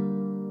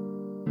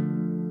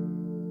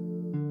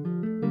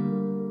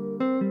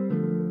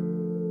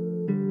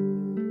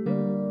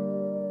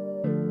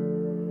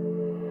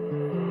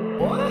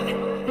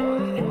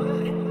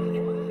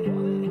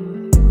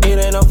 It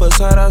ain't no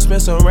facade, I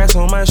spent some racks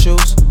on my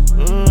shoes.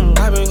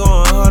 I been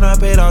going hard, I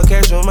paid all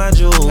cash on my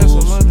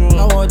jewels.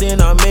 I walked in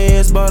our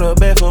meds, bought a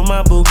bag for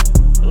my boo.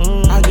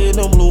 I get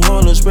them blue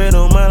Honda spread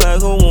on my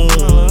like a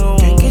wound.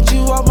 Can't get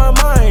you off my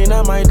mind,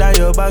 I might die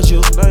about you.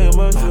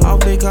 Off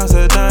because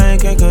of dying,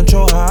 can't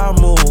control how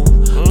I move.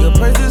 Your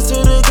praises to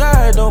the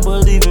God, don't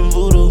believe in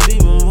voodoo.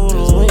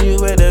 Cause when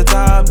you at the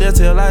top, they'll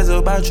tell lies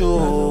about you.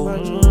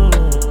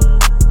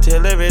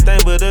 Tell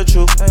everything but the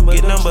truth.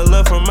 Get number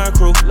love from my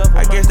crew.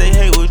 I guess they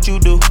hate what you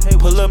do.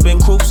 Pull up in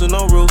coops with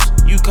no roofs.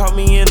 You caught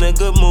me in a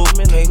good mood.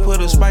 Can't put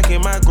a spike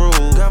in my groove.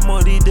 Got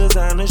more these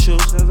designer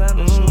shoes.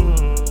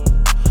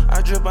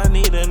 I drip, I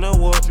need an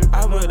award.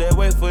 I put that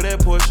weight for that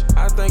push.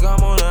 I think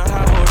I'm on a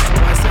high horse.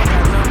 I say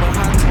I number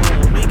high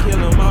tune. Me kill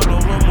them all, no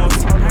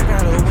remorse. I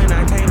gotta win,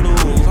 I can't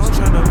lose. I'm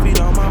tryna feed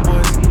all my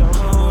boys.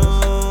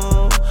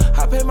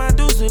 I pay my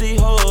dues to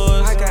these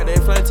hoes. I got that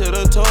flame to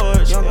the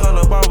torch. Young on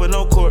the bar with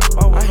no court.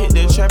 I hit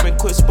that trap and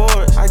quit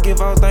sports. I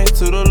give all thanks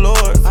to the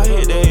Lord. I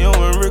hit that yo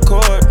and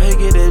record. Hey,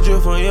 get that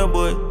drip from your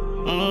boy.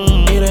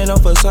 It ain't no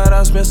facade,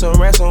 I spent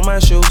some racks on my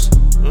shoes.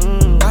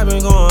 I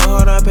been going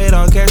hard, I paid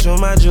all cash on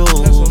my jewels.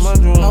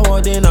 I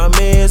walked in our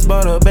meds,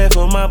 bought a bag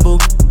for my boo.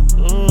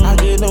 I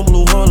get them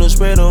blue Honda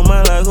spread on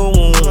my like a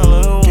wound.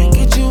 Can't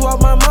get you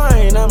off my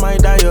mind, I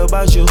might die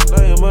about you.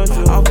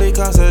 Off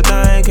because of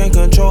dying, can't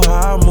control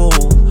how I move.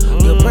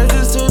 Your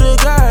praises to the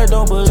God,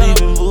 don't believe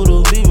in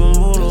voodoo.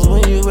 Cause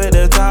when you at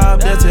the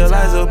top, they'll tell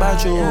lies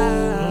about you.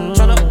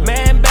 Tryna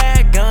man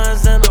bag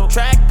guns and them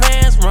track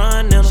pants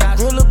running.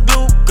 Gorilla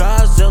blue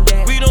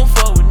Godzilla. We don't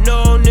fuck with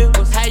no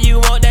niggas. How you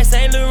want that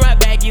Saint Laurent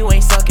back? You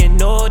ain't sucking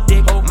no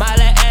dick. My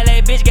little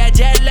LA bitch got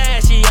jet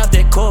lag, she off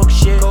that coke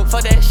shit.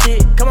 For that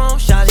shit, come on,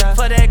 shawty.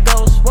 For that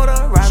ghost,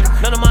 wanna rock.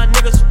 None of my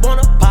niggas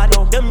wanna potty.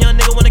 Them young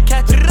niggas wanna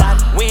catch a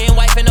body. We ain't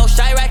wifing no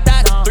Chirac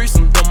thoughts.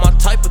 Threesome, them my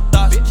type of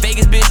thoughts.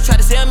 Vegas bitch try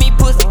to sell me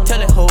pussy, tell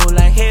that hoe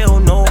like hell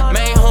no.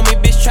 Main homie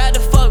bitch tried to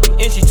fuck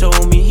me, and she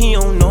told me he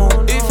don't know.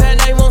 If that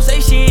night won't say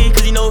shit,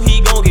 cause he know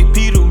he gon' get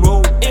Peter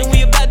roll. And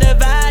we about the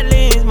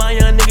violence, my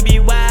young nigga be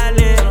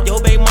wildin'. Yo,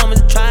 baby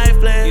mama's a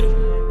trifling.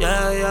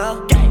 Yeah.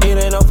 It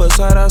ain't no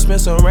facade, I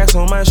spent some racks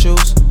on my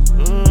shoes.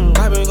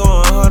 I been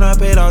going hard, I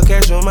paid all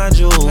cash on my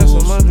jewels.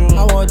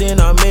 I walked in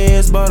our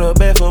meds, bought a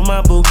bag for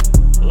my boo.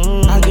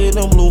 I get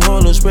them blue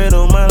Honda spread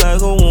on my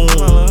like a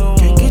wound.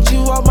 Can't get you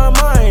off my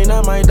mind,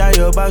 I might die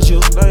about you.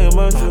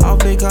 Off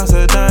because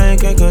of dying,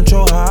 can't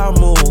control how I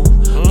move.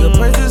 Your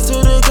praises to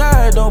the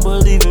God, don't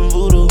believe in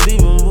voodoo.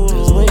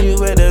 Cause when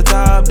you at the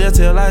top, they'll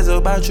tell lies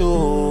about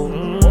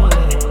you.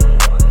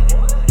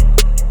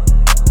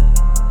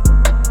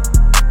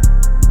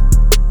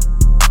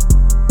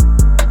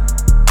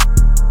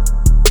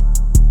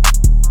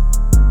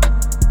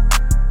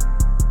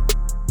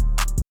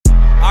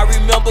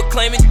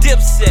 Claiming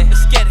Dipset.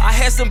 I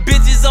had some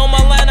bitches on my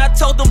line, I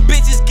told them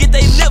bitches get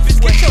they lips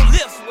wet. Get your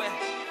lips wet.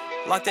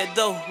 Lock that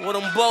door, where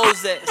them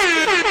bows at?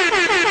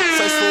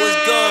 Search for his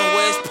gun,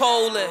 where his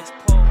pole at?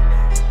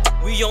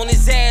 We on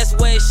his ass,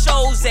 where his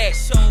shows at?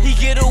 He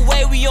get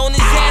away, we on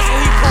his ass, where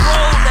he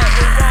parole at?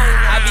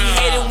 I be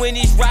hating when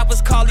these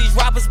rappers call these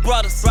rappers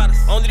brothers.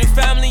 Only the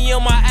family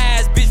on my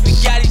ass, bitch, we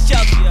got each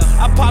other.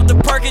 I popped a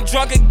perk and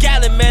drunk a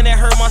gallon, man, that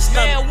hurt my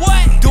stomach. Man,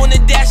 what? Doing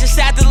the dash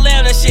inside the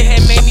lamb, that shit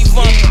had made me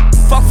vomit.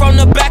 Fuck from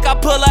the back, I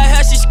pull her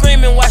hair, she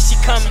screaming while she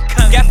coming.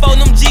 Got 4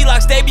 them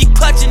G-locks, they be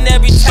clutching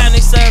every time they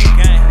serve it.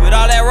 With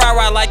all that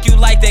rah-rah like you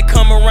like that,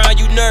 come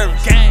around, you nervous.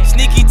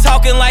 Sneaky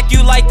talking like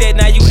you like that,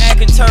 now you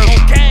acting turtle.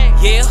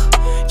 Yeah,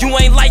 you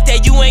ain't like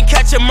that, you ain't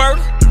catch a murder.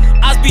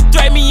 I be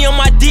threatening me on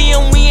my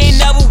DM, we ain't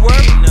never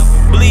worked.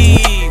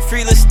 Bleed,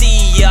 free Lil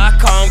Steve, yeah, I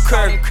call him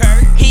Kurt.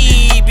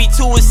 He be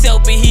to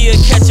himself, but he'll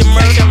catch a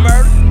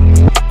murder.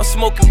 I'm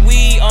smoking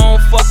weed, I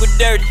don't fuck with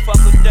dirty.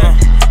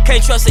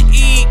 Can't trust a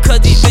E, cause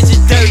these bitches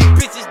dirty.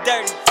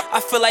 I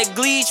feel like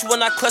Gleech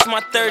when I clutch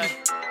my 30.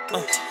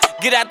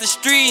 Get out the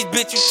streets,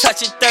 bitch, you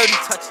touchin' 30.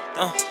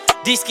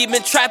 D-Ski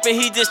been trapping,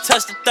 he just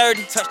touched the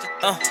 30.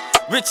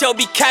 Richo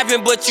be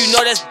capping, but you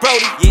know that's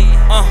Brody.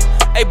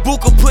 Hey,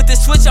 Booka, put the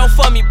switch on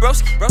for me,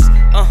 broski.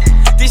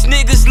 These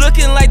niggas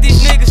looking like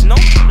these niggas, no.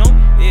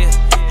 Yeah,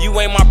 you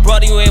ain't my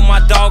brother, you ain't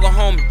my dog or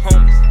homie.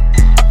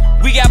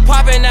 We got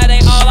poppin', now they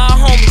all our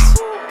homies.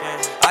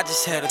 I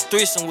just had a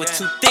threesome with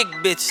 2 thick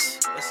bitches.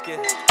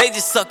 They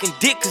just sucking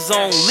dick cause I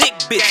don't lick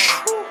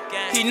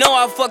bitches. He know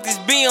I fucked his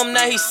BM,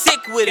 now he sick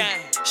with it.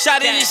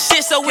 Shot in his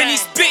shit, so when he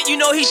spit, you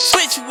know he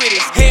twitch with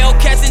it.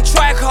 Hellcats and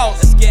track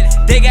hoes.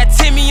 They got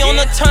Timmy on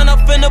the turn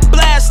up in the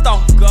blast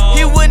off.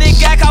 He went and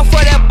got out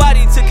for that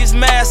body, took his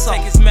mask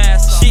off.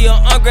 She an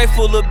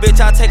ungrateful little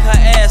bitch, I take her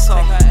ass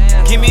off.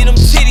 Give me them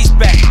titties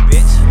back,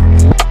 bitch.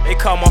 They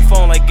call my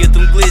phone like get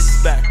them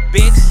glizzes back,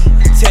 bitch.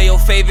 Tell your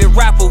favorite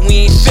rapper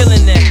we ain't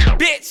feeling that,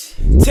 bitch.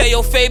 Tell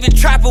your favorite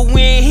trapper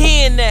we ain't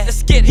hearing that.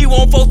 Let's get it. He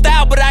want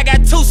 4,000, but I got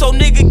 2, so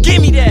nigga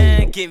give me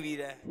that. Give me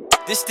that.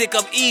 This stick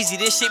up easy,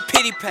 this shit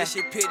pity pat.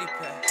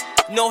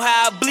 Know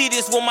how I bleed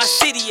this where my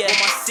city at.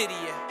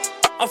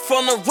 I'm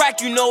from the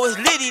rack, you know it's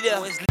litty there.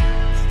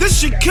 This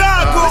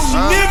Chicago,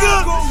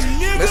 nigga.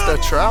 Mr.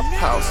 Trap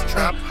House,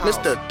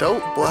 Mr.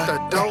 Dope Boy,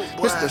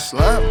 Mr.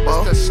 Slime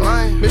Ball,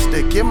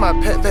 Mr. Get My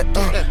Pet Back,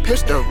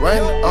 Mr. Run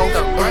Off.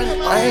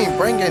 I ain't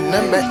bringing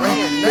none back,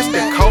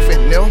 Mr.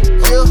 Coffin Nil,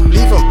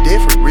 leave him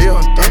dead for real.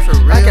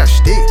 I got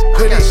stick,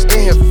 put it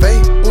in your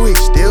face, ooh, he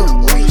still,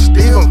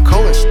 leave him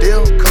cold and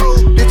still.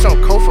 Bitch,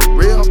 I'm cold for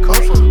real,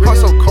 I'm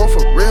so cold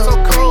for real,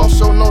 I'm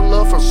so no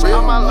love for real.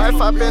 All my life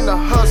I've been a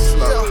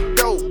hustler.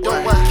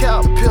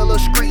 Caterpillar,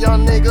 street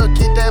young nigga,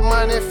 get that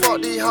money,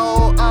 fuck these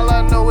hoes. All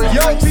I know is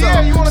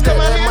Pierre, you wanna come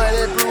out that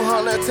money, brew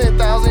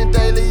 110,000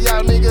 daily.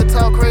 Y'all nigga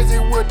talk crazy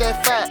with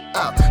that fat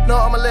out. No,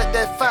 I'ma let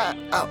that fat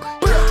out.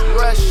 Yeah,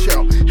 rush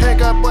yo, head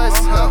got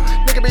bust out.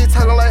 Nigga be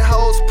talking like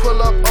hoes,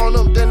 pull up on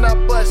them, then I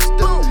bust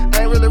them.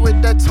 Ain't really with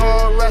that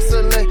torn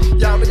wrestling.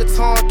 Y'all nigga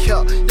torn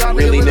kill. Y'all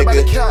nigga really about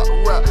to count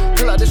rap.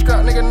 Pull out the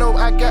scrap, nigga know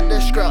I got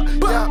that scrap.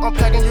 Yeah, I'm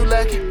packing you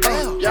lacking.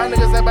 Y'all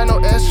niggas ain't by no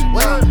ash.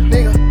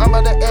 Nigga, I'm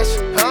about to ash.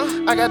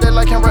 I got that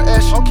like camera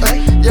ash.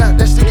 Okay. Yeah,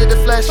 that shit get the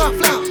flash.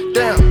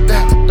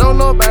 Damn. Don't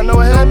know about no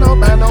head. Don't know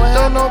about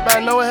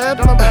no head.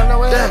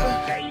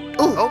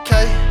 Damn. Ooh,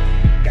 okay.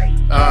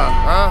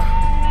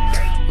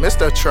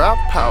 Mr. Trap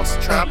House,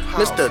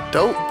 Mr.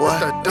 Dope Boy,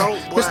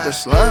 Mr.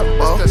 Slime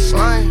Ball,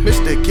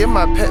 Mr. Get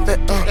My Pet Back,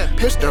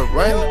 Mr.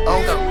 Run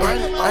Off.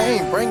 I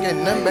ain't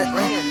bringing none back,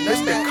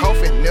 Mr.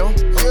 Coffin Nil,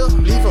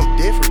 leave him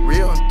dead for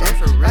real.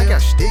 I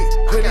got stick,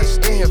 put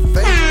it in your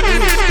face,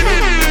 leave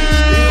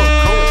him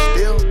cold and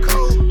still.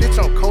 Bitch,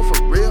 I'm cold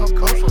for real, I'm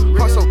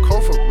so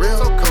cold for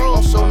real,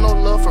 I'm so no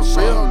love for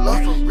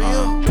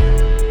real.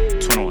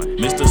 21.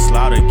 Mr.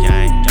 Slaughter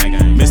Gang,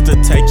 Mr.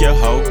 Take Your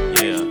Hoe,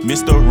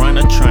 Mr. Run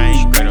a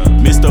Train,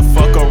 Mr.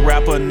 Fuck a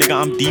Rapper, nigga,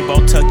 I'm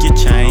Debo, tuck your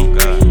chain.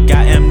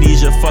 Got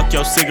amnesia, fuck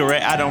your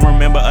cigarette, I don't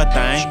remember a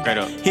thing.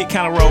 Hit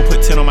kinda roll,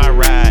 put 10 on my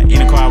ride, in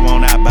the car I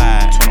won't I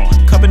buy.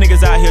 Couple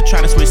niggas out here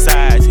tryna switch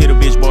sides, hit a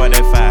bitch boy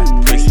that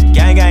 5.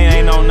 Gang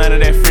ain't on none of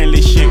that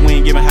friendly shit, we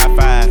ain't giving high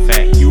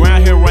five. You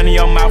round here running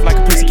your mouth like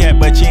a pussycat,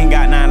 but you ain't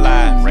got 9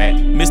 lives.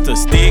 Mr.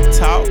 Stick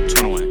Talk,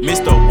 21.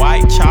 Mr.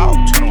 White Chalk,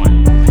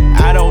 21.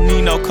 I don't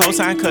need no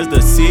cosign cause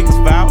the 6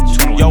 vouch.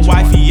 21, your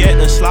wifey at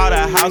the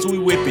slaughterhouse, we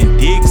whipping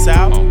dicks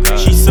out.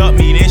 She sucked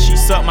me, then she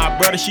sucked my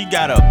brother, she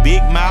got a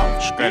big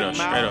mouth. Straight up.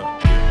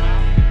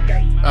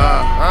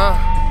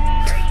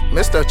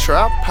 Mr.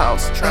 Trap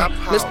House,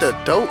 Mr.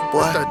 Dope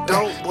Boy,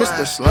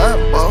 Mr.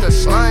 Slime Ball,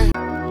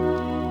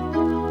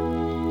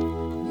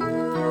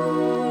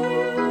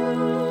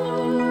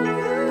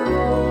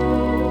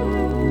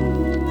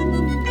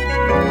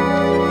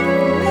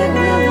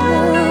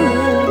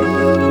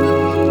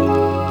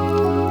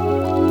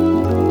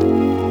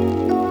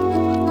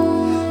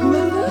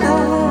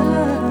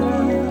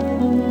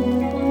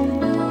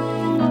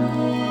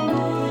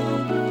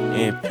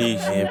 In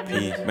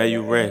peace. May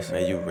you rest.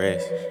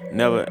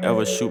 Never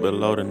ever shoot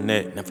below the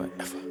net. Never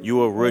ever.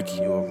 You a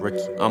rookie.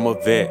 I'm a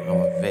vet.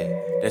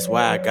 That's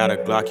why I got a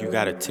Glock, you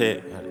got a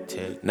tech.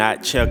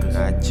 Not checkers.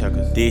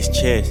 This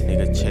chest,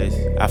 nigga, chest.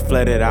 I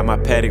flooded out my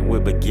paddock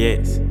with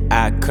baguettes.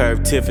 I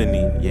curved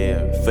Tiffany,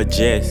 for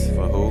Jess.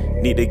 For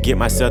who? Need to get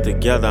myself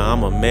together,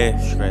 I'm a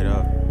mess. Straight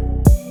up.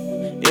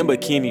 In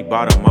bikini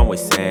bottom, I'm with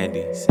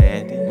Sandy.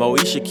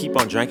 Moesha keep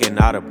on drinking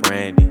all the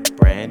brandy.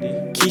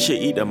 Keisha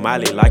eat the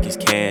Molly like it's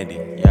candy.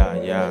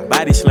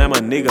 Body slam a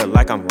nigga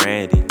like I'm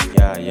Randy.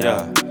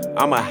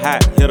 I'm a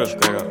hot hitter,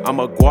 straight up.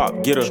 I'm a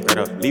guap getter, straight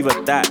up. Leave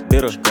a thought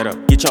bitter, straight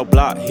up. Get your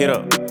block hit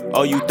up.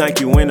 Oh, you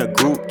think you in a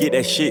group? Get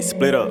that shit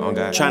split up.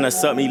 Tryna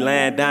suck me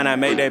laying down, I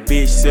make that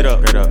bitch sit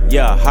up. Straight up.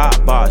 Yeah,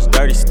 hot box,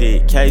 dirty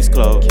stick, case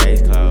closed.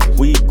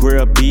 We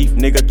grill beef,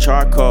 nigga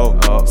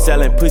charcoal.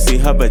 Selling pussy,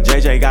 her but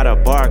JJ got a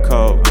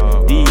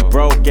barcode. These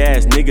broke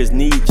ass niggas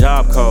need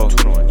job code.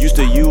 Used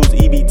to use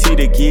EBT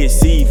to get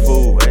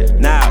seafood.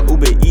 Now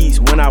Uber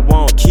Eats when I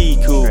want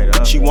Kiku.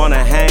 She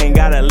wanna hang,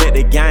 gotta let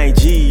the gang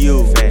G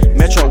you.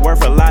 Metro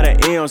worth a lot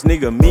of M's,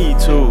 nigga, me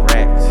too.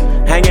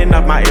 Hanging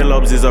off my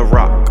earlobes is a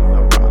rock.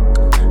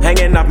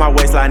 Hanging off my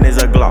waistline is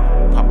a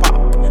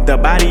Glock. The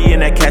body in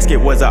that casket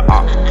was a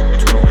op.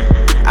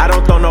 I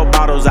don't throw no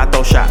bottles, I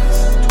throw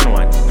shots.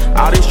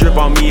 All this drip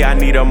on me, I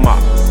need a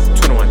mop.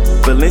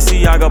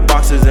 Balenciaga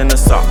boxes in the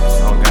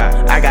socks.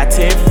 I got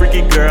 10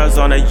 freaky girls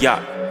on a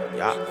yacht.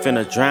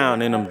 Finna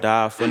drown in them,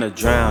 dawg, finna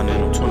drown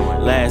in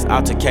them. Last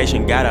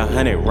altercation got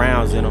 100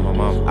 rounds in them.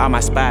 All my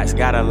spots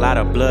got a lot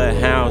of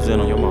bloodhounds in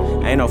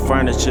them. Ain't no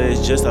furniture,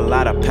 it's just a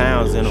lot of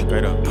pounds in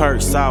them.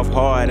 Perk soft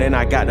hard and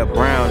I got the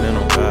brown in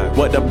them.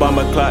 What the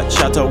bomber clock,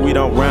 Chateau, we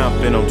don't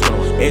ramp in them.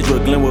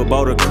 Edgewood, Glenwood,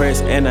 Boulder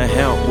Crest and a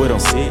helm with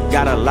them.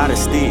 Got a lot of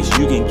sticks,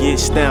 you can get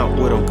stamped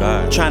with them.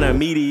 Tryna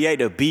mediate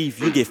the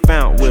beef, you get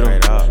found with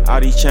them. All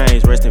these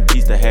chains, rest in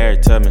peace to Harry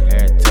Tubman.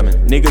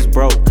 Niggas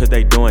broke cause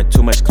they doing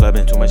too much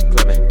clubbing.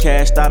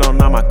 Cashed out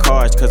on all my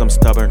cards cause I'm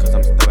stubborn.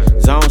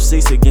 Zone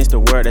 6 against the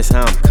world, that's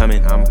how I'm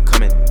coming.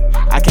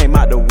 I came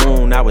out the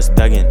wound, I was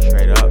thuggin'.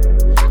 Straight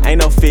up.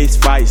 Ain't no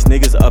fist fights,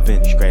 niggas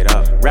uppin'. Straight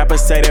up.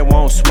 Rappers say they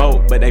won't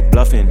smoke, but they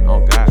bluffin'.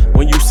 Oh God.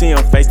 When you see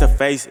them face to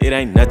face, it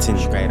ain't nothing.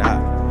 Straight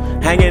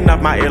up. Hanging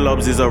off my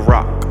earlobes is a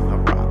rock.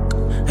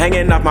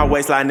 Hanging off my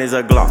waistline is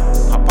a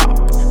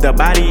Glock. The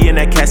body in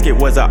that casket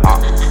was a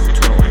op.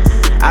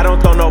 I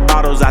don't throw no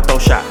bottles, I throw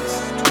shots.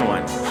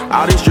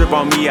 All this drip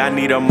on me, I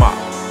need a mop.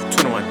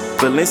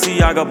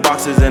 Balenciaga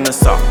boxes in the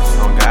socks.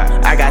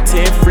 I got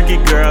 10 freaky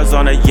girls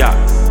on a yacht.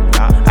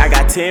 I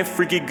got 10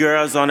 freaky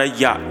girls on a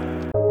yacht.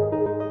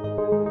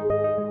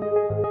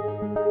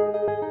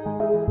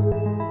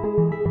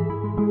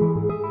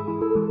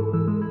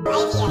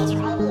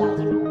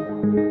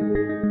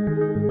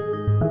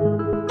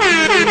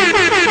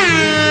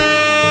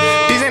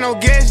 These ain't no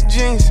guess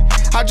jeans.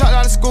 I dropped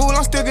out of school,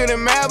 I'm still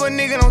getting mad, but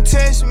nigga don't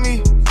test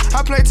me.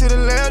 I play to the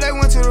left, they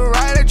went to the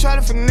right, they try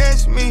to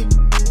finesse me.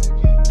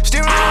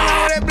 Still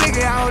running with that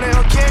blinky, I hope they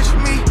don't catch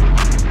me.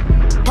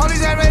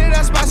 Police had raided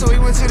that spot, so we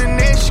went to the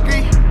next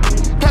street.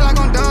 Play like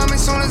I'm dumb,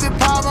 as soon as it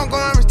pop, I'm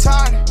going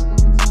retarded.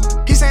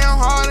 He say I'm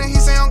hard and he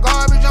say I'm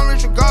garbage, I'm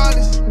rich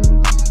regardless.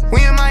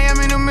 We in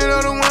Miami in the middle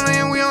of the winter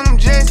and we on them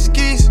jet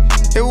skis.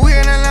 If we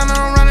in Atlanta,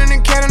 I'm running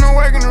and catting and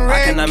working the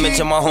red. I cannot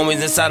mention my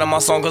homies inside of my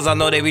song cause I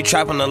know they be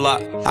trapping a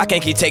lot. I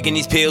can't keep taking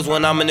these pills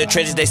when I'm in the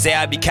trenches, they say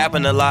I be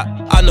capping a lot.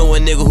 I know a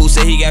nigga who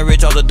said he got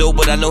rich off the dope,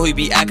 but I know he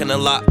be acting a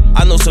lot.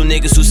 I know some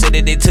niggas who said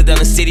that they took down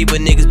the city, but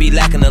niggas be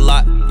lacking a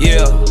lot.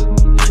 Yeah,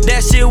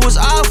 that shit was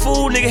our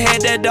food, nigga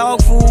had that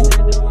dog food.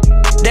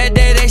 That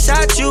day they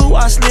shot you,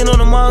 I slid on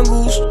the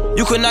mongoose.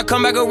 You could not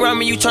come back around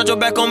me, you turned your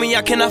back on me,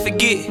 I cannot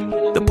forget.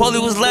 The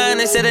police was lying,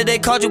 they said that they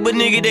caught you, but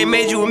nigga, they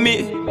made you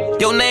admit.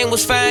 Your name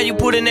was fine, you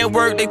put in that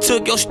work, they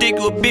took your stick,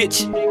 you a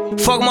bitch.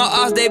 Fuck my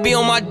ops, they be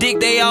on my dick,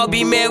 they all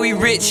be mad, we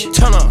rich.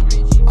 Turn up.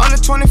 Under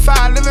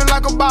 25, living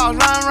like a boss,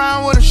 riding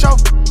around with a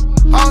chauffeur.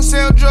 I don't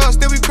sell drugs,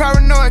 still be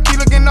paranoid, keep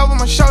looking over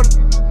my shoulder.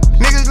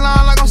 Niggas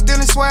lying like I'm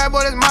stealing swag,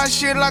 but it's my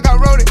shit like I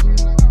wrote it.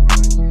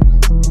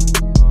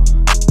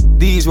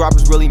 These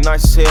rappers really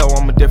nice as hell,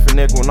 I'm a different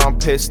nigga when I'm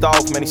pissed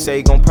off. Many say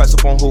he gon' press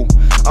up on who?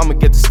 I'ma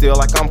get the steal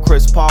like I'm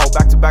Chris Paul.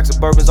 Back-to-back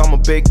Suburbans, I'm a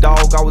big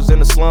dog. I was in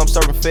the slum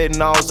serving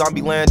fentanyls. I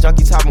be laying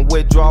junkies having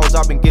withdrawals.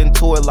 I've been getting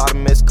to a lot of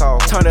missed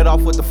calls. Turn it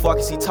off, what the fuck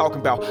is he talking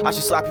about? I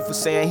should slap you for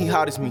saying he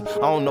hot as me. I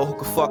don't know who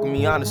could fuck with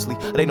me, honestly.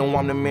 They know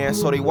I'm the man,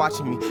 so they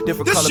watching me.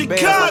 Different this color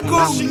bands like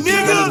me.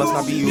 Nigga must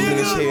not be using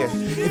his hair.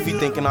 If he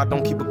thinking I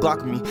don't keep a Glock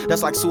with me,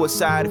 that's like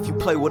suicide. If you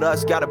play with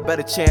us, got a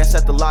better chance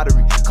at the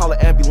lottery. Call an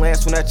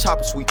ambulance when that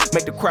chopper sweet.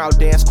 Make the crowd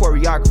dance,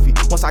 choreography.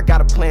 Once I got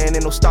a plan,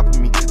 ain't no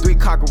stopping me.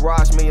 3-car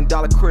garage, $1 million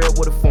crib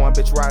with a foreign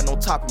bitch riding on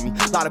top of me.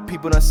 A lot of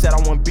people done said I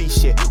want be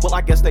shit. Well,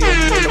 I guess they owe me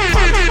in the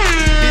pocket.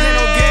 These ain't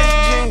no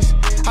guess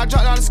jeans. I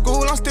dropped out of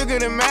school, I'm still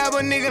getting mad,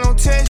 but nigga don't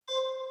test.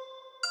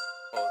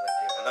 What was I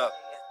giving up?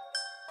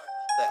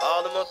 That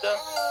all them up there?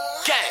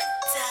 Gang!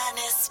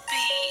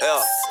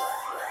 Yeah.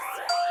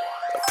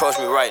 Approach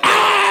me right now.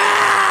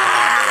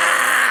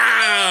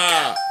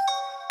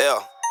 Yeah.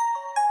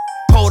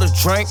 Pour the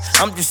drink,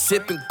 I'm just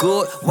sipping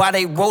good while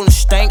they rollin'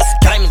 stank.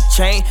 Diamond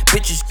chain,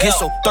 bitches get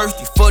so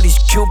thirsty for these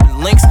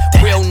Cuban links.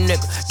 Real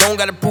nigga, don't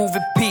gotta prove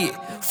it, pig.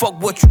 Fuck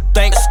what you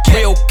think.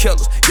 Real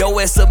killers, your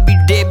ass will be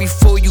dead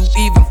before you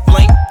even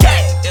blink.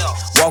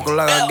 Walking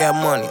like I got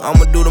money,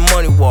 I'ma do the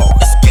money walk.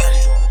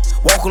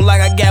 Walking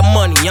like I got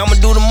money, I'ma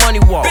do the money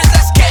walk.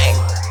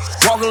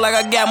 Walking like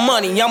I got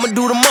money, I'ma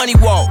do the money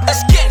walk.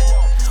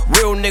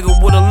 Real nigga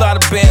with a lot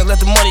of bands, let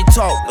the money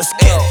talk. Let's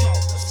get it.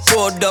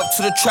 Pulled up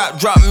to the trap,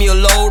 drop me a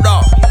load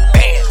off.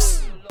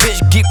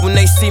 Bitch geek when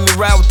they see me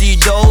ride with these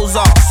doors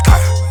off.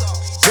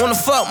 Wanna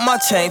fuck my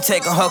chain,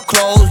 taking her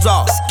clothes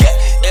off.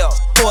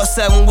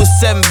 4-7 with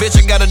 7,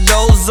 bitch, I got a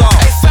doze off.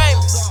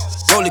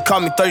 Rollie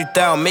call me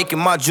 30,000, making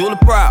my jeweler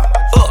proud.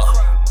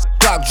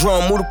 Block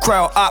drum, move the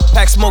crowd, op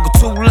pack smoking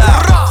too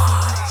loud.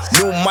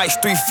 New mics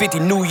 350,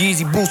 new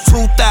Yeezy boots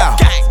 2,000.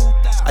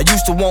 I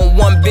used to want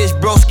one bitch,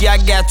 broski, I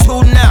got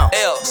 2 now.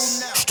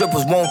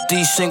 Strippers want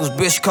these singles,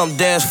 bitch, come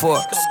dance for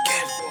it.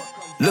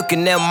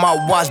 Looking at my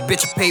watch,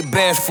 bitch, I pay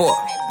bands for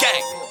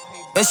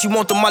it. And she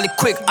want the molly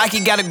quick,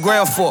 Ike got a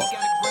gram for it.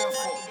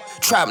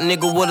 Trap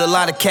nigga with a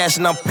lot of cash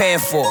and I'm paying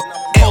for it.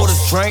 Pour the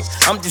drink,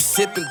 I'm just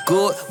sipping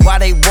good while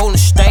they rollin'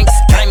 stanks.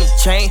 Diamond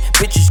chain,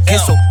 bitches get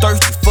so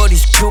thirsty for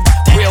these Cuban.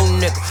 Real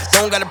nigga,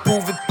 don't gotta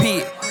prove it,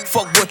 P.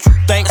 Fuck what you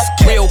think,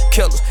 real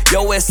killers.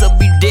 Yo ass up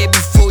be dead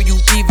before you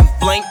even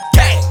blink.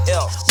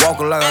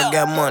 Walking like I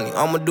got money,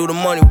 I'ma do the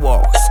money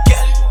walk.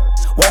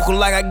 Walking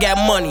like I got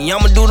money,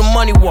 I'ma do the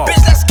money walk.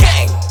 Bitch, that's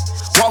gang.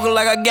 Walking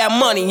like I got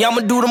money,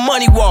 I'ma do the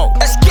money walk.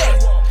 That's gang.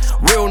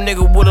 Real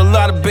nigga with a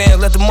lot of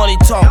bands, let the money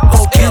talk.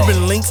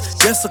 Cuban links,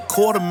 just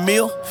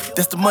 $250,000,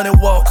 that's the money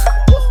walk.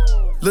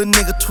 Little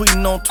nigga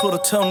tweeting on Twitter,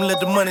 tell him let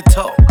the money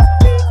talk.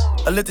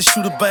 I let the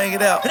shooter bang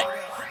it out,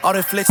 all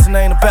that flexing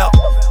ain't about.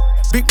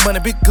 Big money,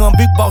 big gun,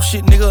 big boss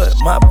shit, nigga.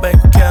 My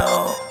bank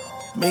account,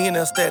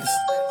 millionaire status,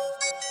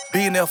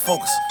 billionaire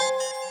focus.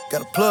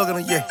 Got a plug in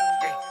the yeah.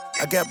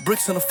 I got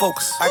bricks in the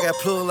focus. I got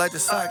plugs like the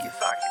socket.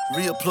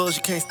 Real plugs,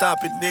 you can't stop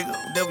it, nigga.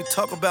 Then we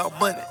talk about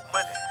money.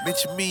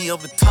 Mention me on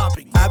the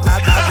topic. I've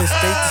been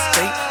state to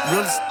state,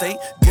 real estate,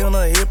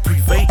 dinner at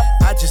privé.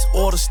 I just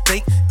order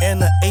steak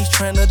and the H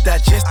tryna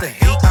digest the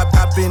hate.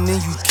 I've been in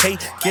UK,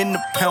 getting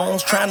the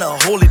pounds,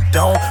 tryna hold it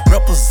down.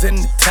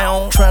 Representing the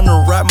town,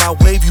 tryna ride my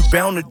wave, you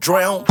bound to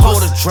drown. Pour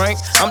the drink,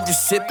 I'm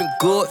just sipping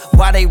good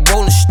while they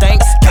rollin'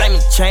 stanks.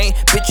 Diamond chain,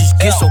 bitches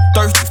get so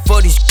thirsty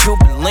for these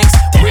Cuban links.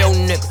 Real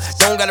nigga,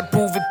 don't gotta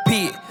prove it,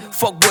 P.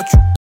 Fuck what you.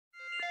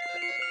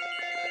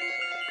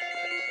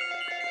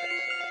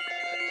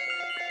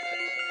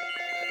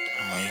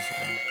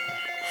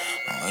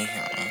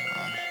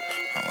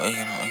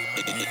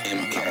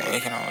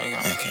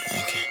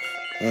 Okay.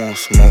 Who won't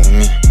smoke with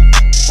me?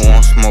 Who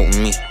won't smoke with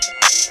me?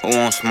 Who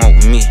won't smoke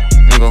with me?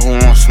 Nigga, who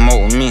won't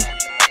smoke with me?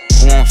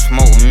 Who won't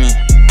smoke with me?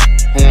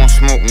 Who won't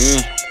smoke with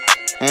me?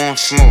 Who won't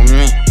smoke with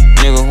me?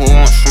 Nigga, who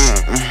won't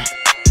smoke with me?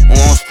 Who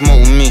won't smoke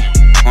with me?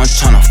 I'm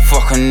tryna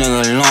fuck a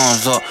nigga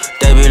lungs up.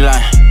 They be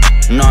like,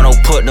 no,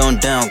 don't put them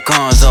damn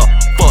guns up.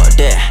 Fuck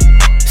that.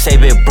 Say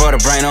big brother,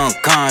 bring on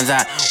guns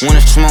out.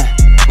 Wanna smoke?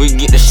 We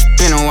get the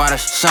spinning while the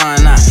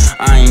sun out.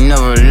 I ain't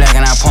never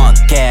lacking, I pump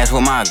gas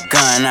with my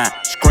gun out.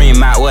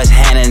 Scream out what's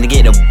happening to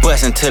get the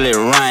bus until it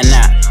run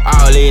out.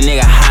 All these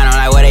niggas hiding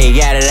like what they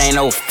got, it ain't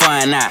no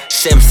fun out.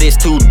 7'6"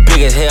 the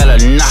big as hell to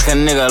knock a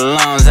nigga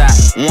lungs out.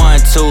 1,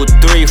 2,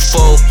 3,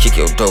 4, kick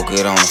your dope,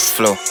 get on the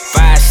floor.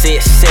 5,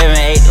 6, 7,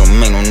 8, don't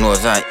make no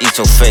noise, I'll eat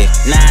your face.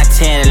 9,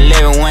 10,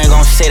 11, we ain't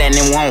gon' say that,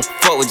 then we won't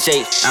fuck with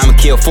Jake. I'ma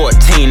kill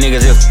 14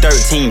 niggas if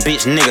 13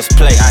 bitch niggas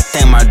play. I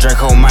think my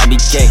Draco might be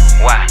gay.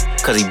 Why?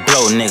 Cause he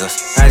blow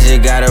niggas. I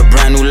just got a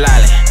brand new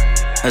lolly.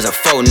 There's a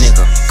faux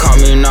nigga. Call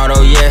me an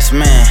auto yes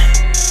man.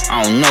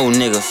 I don't know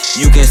niggas.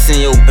 You can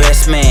send your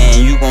best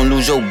man, you gon'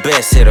 lose your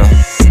best hitter.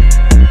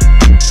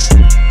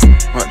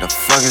 What the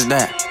fuck is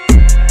that?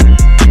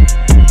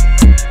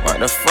 What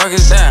the fuck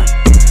is that?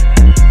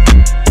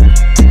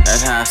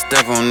 That's how I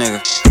step on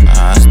niggas.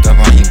 I step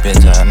on you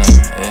bitch ass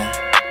nigga, yeah.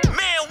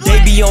 They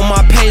be on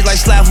my page like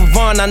Slav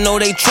Vaughn, I know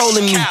they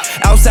trolling me.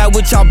 Outside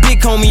with y'all big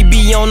homie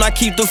be on, I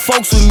keep the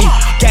folks with me.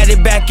 Got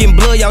it back in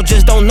blood, y'all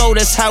just don't know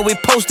that's how it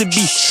supposed to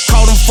be.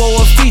 Called him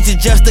for a feature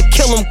just to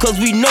kill him cause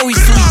we know he's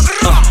sweet.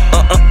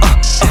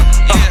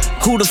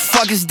 Who the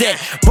fuck is that?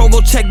 Bro,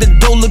 go check the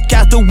door, look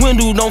out the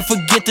window, don't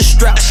forget the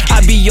strap. I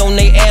be on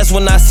they ass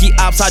when I see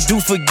ops, I do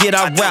forget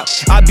I rap.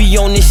 I be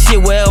on this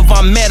shit wherever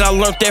I'm at, I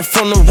learned that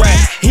from the rap.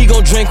 He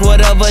gon' drink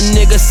whatever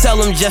nigga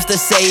sell him just to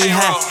say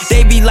hi.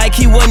 They be like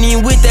he wasn't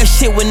even with that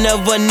shit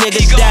whenever a nigga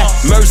die.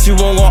 Mercy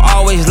won't gon'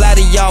 always lie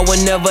to y'all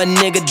whenever a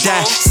nigga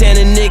die. Send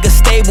a nigga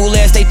stable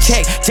as they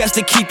check just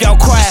to keep y'all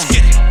quiet.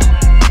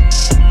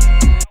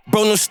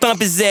 Bro, no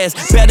stump his ass.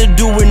 Better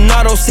do what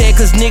Nardo said,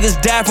 cause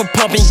niggas die for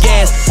pumping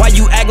gas. Why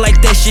you act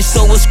like that shit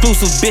so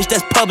exclusive, bitch?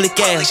 That's public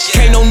ass.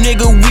 Can't no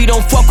nigga we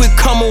don't fuck with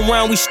come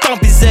around, we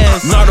stomp his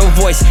ass. Nardo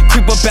voice,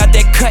 creep up out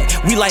that cut,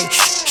 we like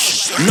shh,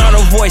 shh. Nardo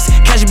voice,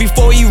 catch it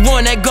before he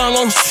run that gun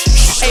on shh,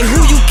 shh. Hey,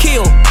 who you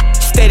kill?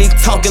 Steady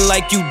talking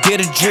like you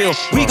did a drill.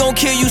 We gon'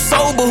 kill you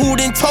sober, who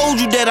done told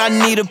you that I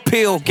need a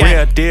pill?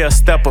 Real deal,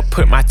 step up,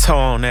 put my toe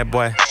on that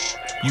boy.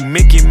 You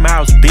Mickey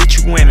Mouse,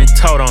 bitch, you went and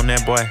told on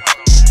that boy.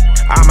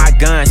 All my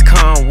guns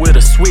come with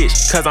a switch,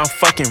 cause I'm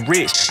fucking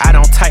rich. I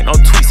don't type no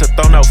tweets or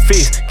throw no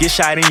fists. Get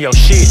shot in your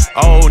shit.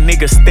 Old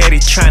nigga steady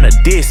tryna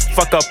diss.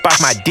 Fuck up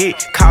off my dick.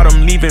 Caught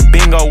him leaving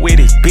bingo with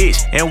his bitch.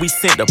 And we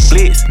sent the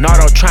blitz.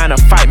 Nardo tryna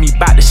fight me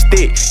by the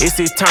stick. It's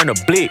his turn to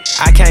blick.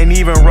 I can't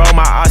even roll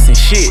my ass and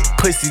shit.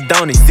 Pussies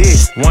don't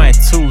exist. 1,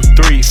 2,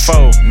 3,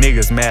 4.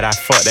 Niggas mad I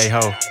fuck they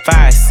hoe.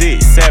 5,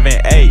 6, 7,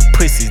 8.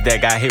 Pussies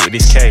that got hit with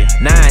this K.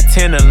 9,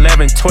 10,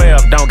 11,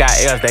 12. Don't got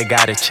L's, they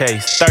gotta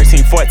chase.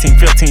 13, 14,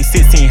 15,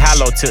 16.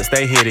 Hollow tips,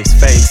 they hit his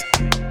face.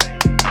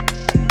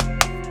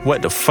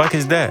 What the fuck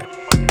is that?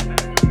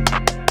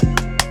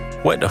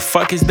 What the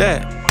fuck is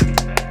that?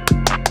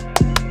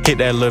 Hit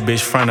that little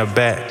bitch front or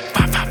back.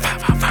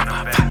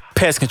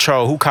 Pest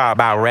control, who called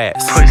about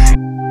rats? Pussy.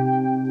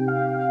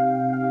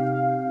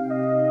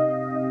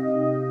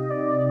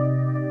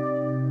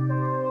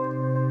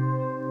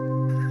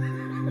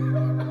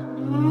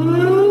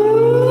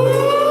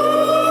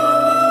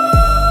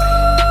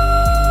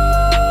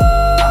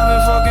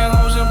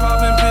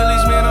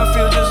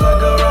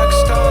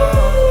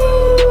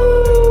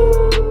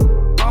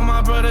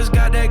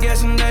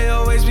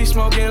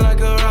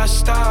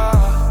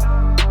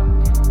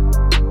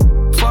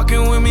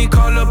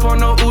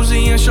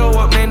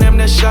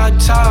 Shot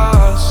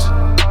toss.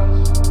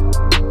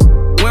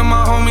 When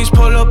my homies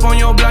pull up on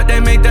your block, they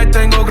make that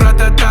thing go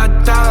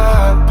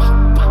grata-ta-ta.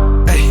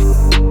 Ay,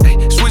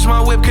 ay. Switch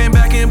my whip, came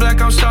back in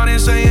black. I'm starting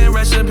saying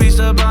rest in peace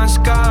to Bon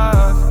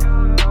Scott.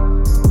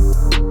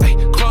 Ay,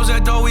 close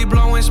that door, we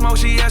blowing smoke.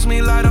 She asked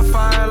me light a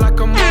fire like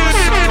a Martian.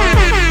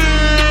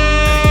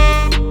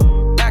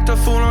 Act a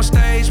fool on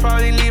stage,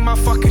 probably leave my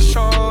fucking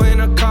show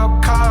in a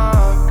cop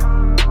car.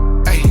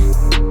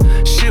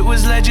 Shit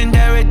was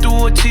legendary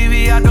through a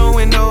TV out the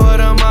window of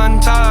the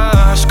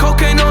montage.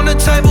 Cocaine on the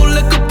table,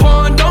 liquor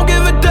porn, don't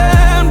give a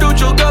damn. Dude,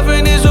 your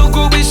girlfriend is a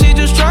groupie, she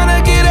just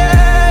tryna get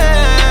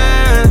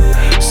in.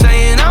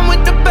 Saying I'm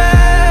with the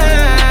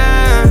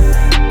band.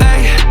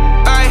 Ay,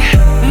 ay.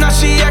 Now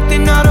she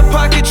acting out of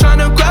pocket,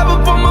 tryna grab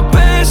up on my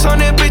pants.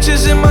 100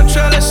 bitches in my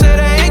trailer, say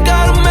they ain't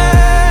got a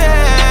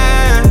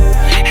man.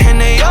 And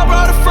they all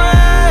brought a friend.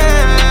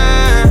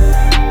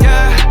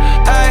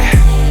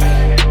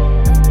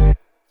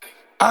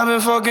 I've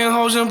been fucking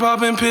hoes and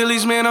popping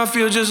pillies, man, I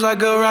feel just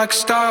like a rock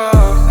star.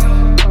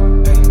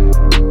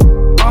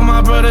 All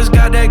my brothers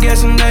got that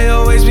gas and they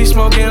always be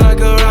smoking like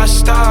a rock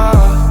star.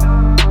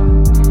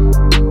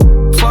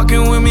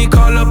 Fucking with me,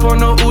 call up on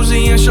the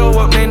Uzi and show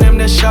up, man, them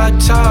the shot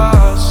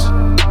toss.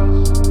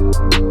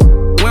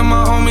 When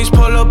my homies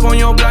pull up on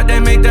your block, they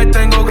make that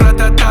thing go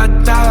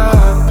grata-ta-ta.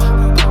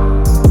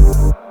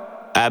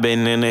 I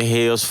been in the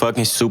hills,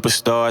 fucking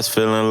superstars,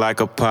 feeling like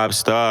a pop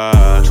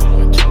star.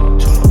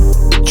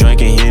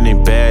 Drinking Henny,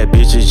 bad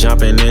bitches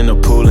jumping in the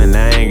pool and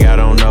I ain't got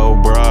on no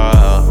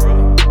bra.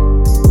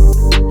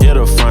 Hit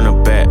her front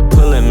or back,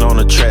 pulling on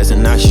the tracks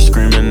and now she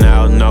screaming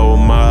out no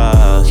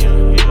more.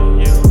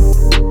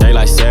 They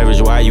like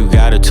Savage, why you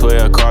got a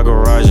 12-car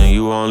garage and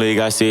you only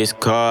got 6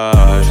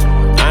 cars?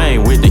 I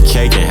ain't with the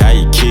cake and how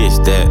you kiss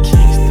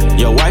that.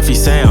 Your wifey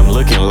say I'm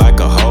looking like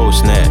a whole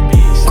snap.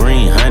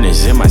 Green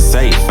hundreds in my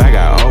safe, I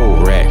got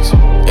old racks.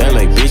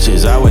 LA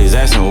bitches always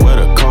asking where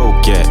the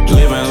coke at.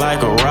 Living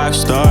like a rock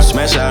star,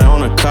 smash out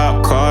on a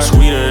cop car.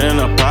 Sweeter than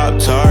a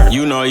Pop-Tart,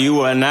 you know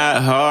you are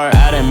not hard.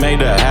 I done made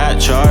the hot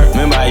chart,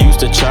 remember I used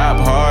to chop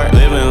hard.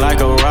 Living like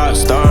a rock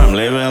star, I'm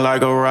living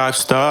like a rock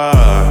star.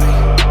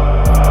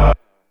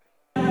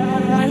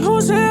 Like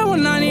who's here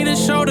when I need a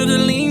shoulder to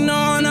lean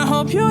on? I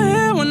hope you're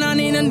here when I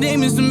need a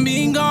demons to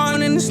be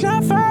gone. And it's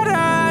not fair that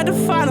I had to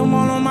fight them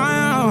all on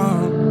my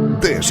own.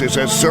 This is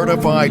a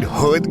certified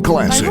hood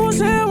classic. Like who's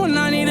here when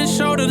I need a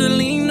shoulder to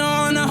lean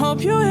on? I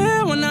hope you're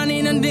here when I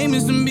need a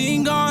demons to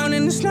be gone.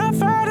 And it's not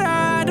fair that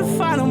I had to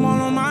fight them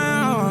all on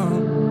my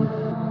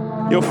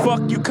own. Yo,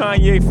 fuck you,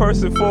 Kanye,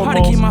 first and foremost.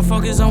 Hard to keep my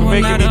focus on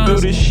one making me do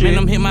this shit. Man,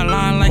 I'm hit my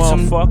line like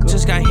some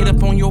just got hit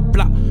up on your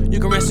block. You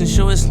can rest and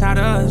sure it's not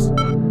us.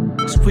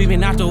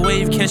 Sweeping out the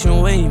wave,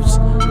 catching waves.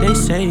 They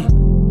say,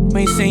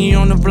 ain't seen you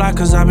on the block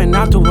cause I've been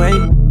out the way.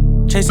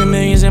 Chasing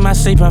millions in my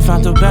safe, I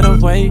found a better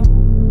way.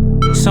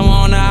 Someone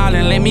on the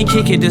island, let me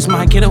kick it, this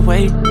might get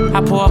away.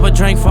 I pour up a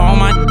drink for all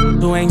my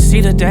who ain't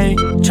see the day.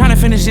 Tryna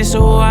finish this,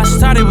 so who I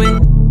started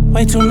with.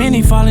 Way too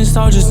many fallen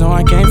soldiers, no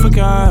I can't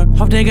forget.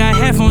 Hope they got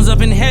headphones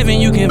up in heaven,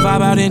 you can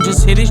vibe out and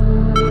just hit it.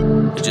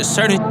 It's just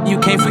certain, you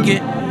can't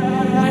forget.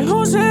 Like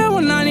who's here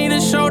when I need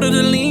a shoulder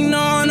to lean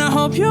on? I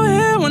hope you're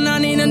here when I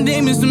need a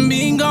demons to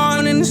be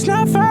gone. And it's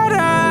not fair that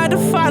I had to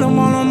fight them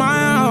all on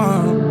my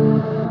own.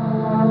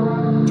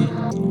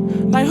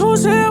 Like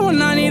who's here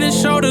when I need a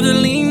shoulder to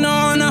lean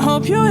on? I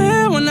hope you're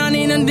here when I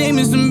need a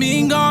demons to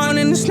be gone.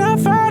 And it's not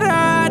fair that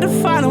I had to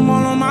fight them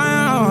all on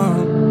my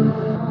own.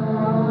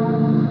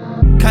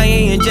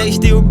 Kanye and Jay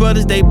still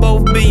brothers, they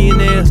both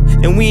billionaires.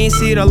 And we ain't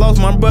see it, I lost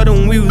my brother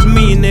when we was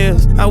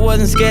millionaires. I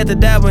wasn't scared to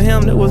die with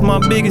him, that was my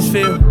biggest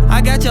fear.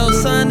 I got your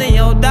son and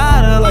your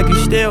daughter like you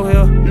still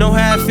here. Know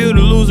how I feel to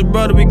lose a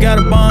brother, we got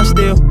a bond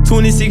still.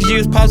 26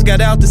 years, Pops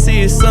got out to see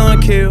his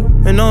son killed.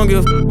 And I don't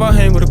give a f***, I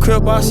hang with a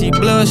crip, I see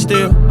blood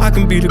still. I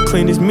can be the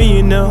cleanest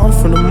millionaire, I'm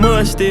from the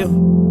mud still.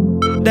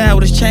 Dad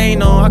with his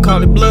chain on, I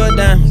call it blood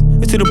diamonds.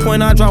 It's to the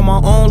point I dropped my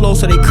own low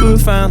so they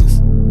could find us.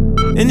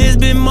 And it's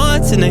been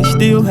months and they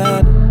still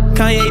hide it.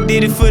 Kanye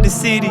did it for the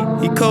city,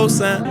 he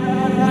co-signed.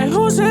 Like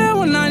who's here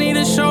when I need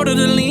a shoulder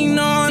to lean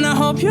on? I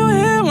hope you're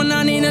here when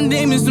I need the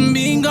demons to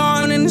be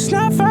gone. And it's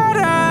not fair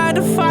that I had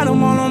to fight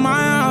them all on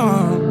my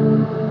own.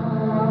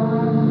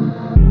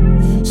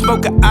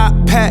 Smoke a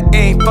iPad,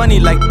 ain't funny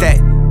like that.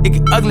 It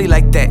get ugly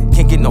like that,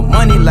 can't get no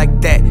money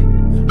like that.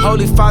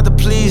 Holy Father,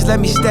 please let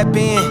me step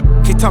in.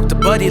 Can't talk to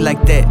Buddy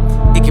like that,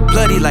 it get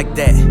bloody like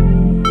that.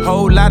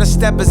 Whole lot of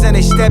steppers and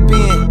they step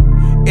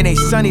in. It ain't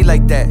sunny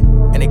like that,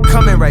 and they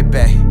coming right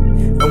back.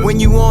 And when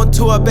you on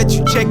tour, I bet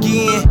you check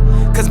in.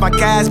 Cause my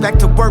guys back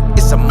to work,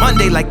 it's a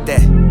Monday like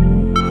that.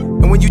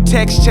 And when you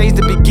text, change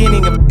the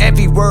beginning of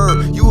every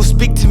word. You will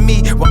speak to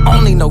me with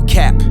only no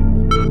cap.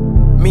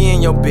 Me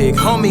and your big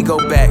homie go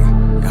back.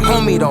 Your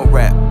homie don't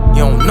rap,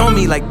 you don't know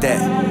me like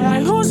that.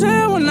 Like who's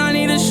here when I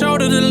need a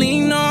shoulder to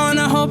lean on?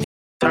 I hope.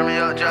 Turn me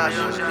up, Josh.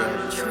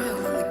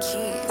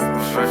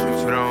 First we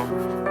put on,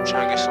 I'm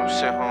trying to get some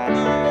shit home.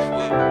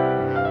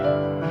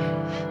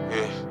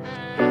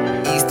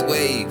 East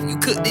Wave, you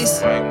cook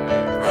this?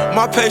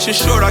 My patience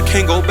short, I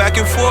can't go back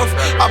and forth.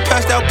 I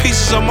passed out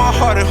pieces of my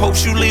heart in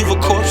hopes you leave a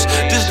corpse.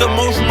 This the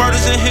most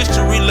murders in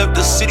history, left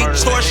the city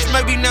torched.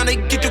 Maybe now they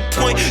get the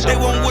point. They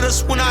weren't with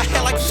us when I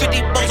had like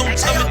 50 bucks on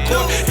Tummy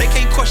Court. They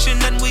can't question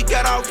nothing, we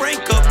got our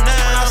rank up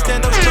now. I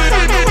stand up straight,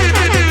 I know it's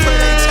like they pray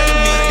they take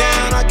me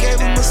down. I gave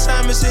him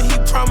assignments and he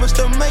promised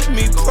to make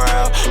me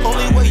proud.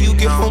 Only way you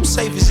get home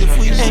safe is if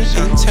we ain't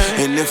in town.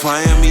 And if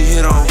I am, he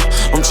hit on.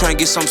 I'm trying to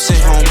get some sent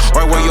home.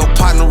 Right where your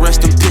partner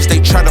rest in peace, they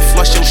try to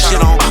flush your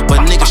shit on.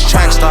 But niggas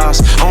track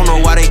stars, I don't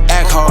know why they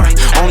act hard.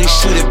 Only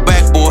shoot it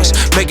back, boys.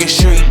 Making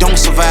sure you don't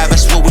survive,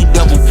 that's what we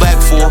double back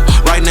for.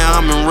 Right now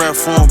I'm in rare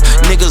form.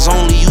 Niggas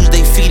only use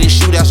they feet in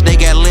shootouts, they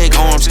got leg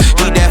arms.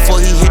 He that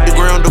for he hit the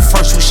ground, the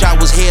first we shot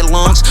was head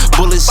lungs.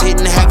 Bullets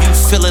hitting, have you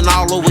feeling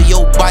all over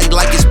your body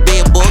like it's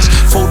bed bugs.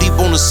 4 deep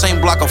on the same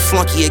block, a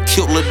flunky had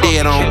killed Lil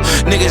Dead on.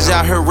 Niggas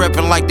out here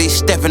rapping like they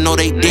stepping, know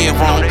they dead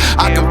wrong.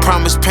 I can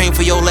promise pain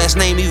for your last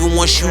name even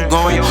once you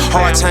gone.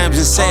 Hard times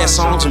and sad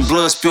songs and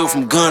blood spilled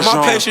from guns.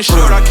 My patience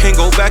short, I can't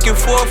go back and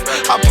forth.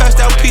 I passed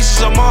out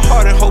pieces of my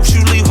heart in hopes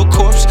you leave a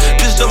corpse.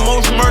 This the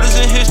most murders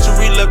in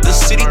history, left the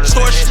city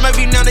torched.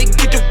 Maybe now they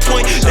get the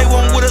point. They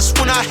weren't with us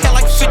when I had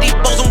like 50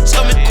 bucks on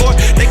Tummy Court.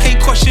 They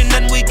can't question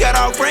nothing, we got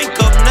our rank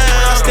up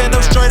now. I stand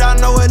up straight, I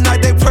know at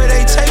night they pray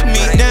they take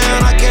me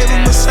down. I gave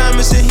him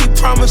assignments and he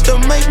promised to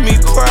make me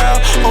proud.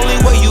 Only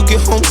way you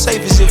get home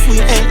safe is if we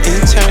ain't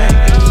in town.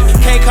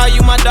 Can't call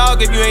you my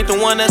dog if you ain't the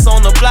one that's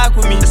on the block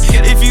with me.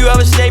 If you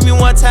ever shade me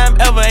one time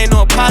ever, ain't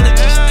no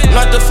apologies.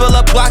 Learned to fill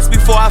up blocks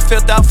before I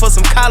filled out for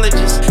some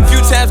colleges.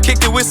 Few times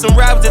kicked it with some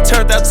rappers that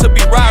turned out to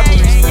be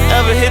robberies.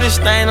 Ever hit a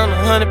stain on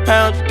 100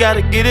 pounds, you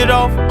gotta get it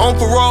off. On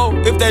parole,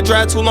 if that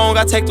drive too long,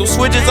 I take those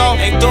switches off.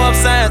 Ain't throw up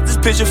signs, this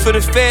picture for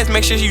the feds,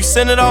 make sure you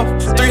send it off.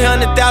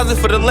 300,000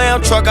 for the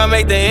lamb truck, I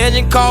make the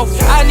engine cough.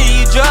 I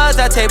need drugs,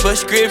 I take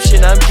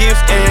prescription, I'm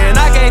gifted.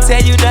 I can't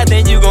tell you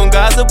nothing, you gon'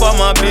 gossip on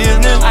my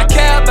business. I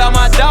care about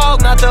my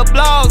dog, not the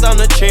blogs, I'm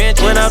the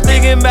trenches. When I'm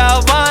thinking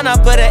about Vaughn, I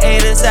put an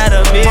 8 inside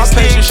a mix. My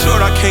patience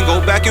short, I can't go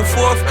back and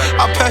forth.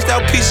 I passed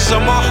out pieces of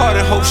my heart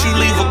in hopes you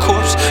leave a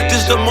corpse.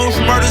 This the most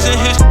murders in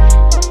history.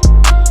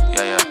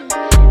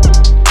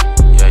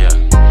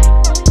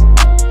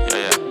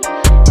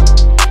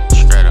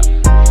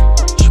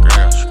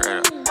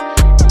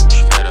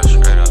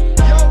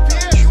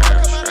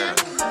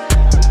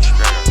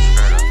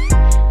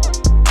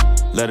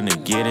 Let a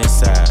nigga get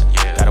inside.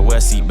 Got a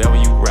wet seat belt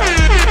when you ride.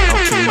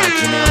 Don't kill my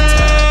Jimmy, I'm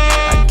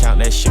tired. I can count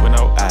that shit with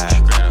no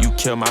eye. You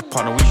kill my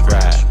partner, we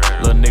ride.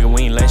 Little nigga,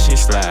 we ain't let shit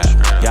slide.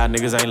 Y'all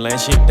niggas ain't letting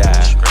shit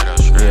die.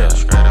 Yeah.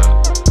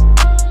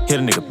 Hit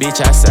a nigga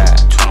bitch outside.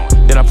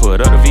 Then I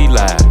put up the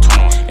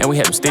V-Live. And we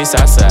had them sticks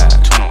outside.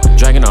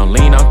 Drinking on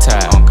lean, I'm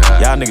tired.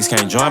 Y'all niggas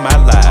can't join my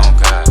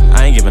live.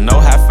 I ain't giving no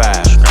high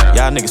five.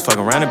 Y'all niggas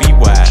fucking around and be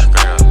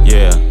wide.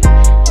 Yeah.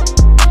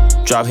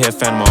 Drop head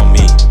phantom on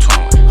me.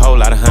 Whole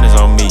lot of hundreds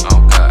on me.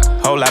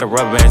 Whole lot of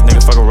rubber bands,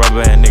 nigga. Fuck a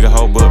rubber band, nigga.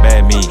 Whole book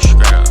bad me.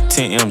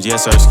 10 M's,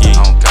 yes sir, ski.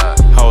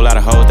 Whole lot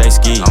of hoes, they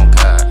ski.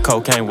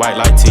 Cocaine white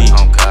like tea.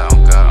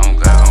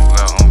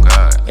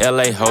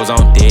 LA hoes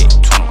on deck.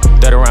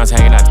 30 rounds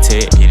hanging out the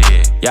tech.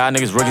 Y'all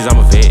niggas rookies, I'm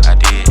a vet.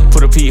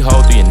 Put a pee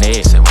hole through your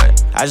neck.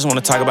 I just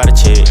wanna talk about a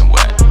check.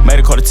 Made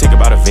a quarter ticket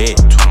about a vet.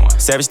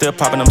 Savage still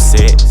popping them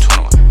sets.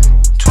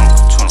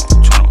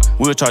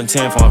 We were charging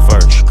 10 for a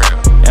verse.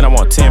 And I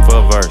want 10 for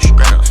a verse.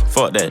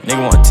 Fuck that,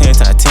 nigga want 10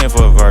 times 10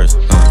 for a verse.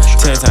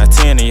 10 times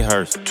 10 in your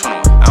hearse.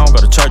 I don't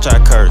go to church, I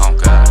curse.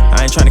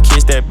 I ain't tryna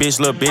kiss that bitch,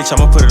 little bitch.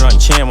 I'ma put it on your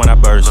chin when I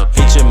burst.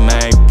 Hit your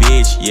main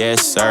bitch,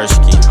 yes sir,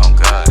 ski.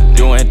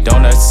 Doing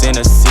donuts in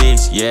a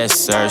 6, yes,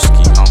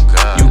 Sirski.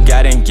 You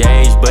got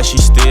engaged, but she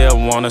still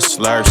wanna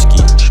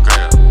slurski.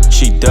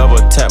 She double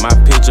tap my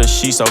picture,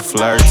 she so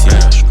flirty.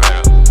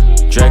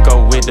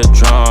 Draco with the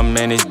drum,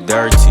 man, it's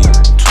dirty.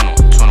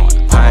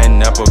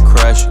 Pineapple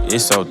crush,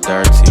 it's so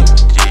dirty.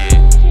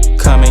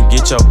 Come and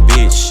get your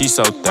bitch, she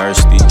so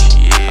thirsty.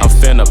 I'm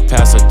finna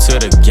pass her to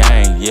the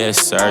gang,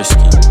 yes,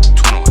 Sirski.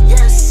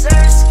 Yes,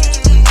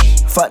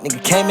 Sirski. Fuck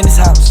nigga came in his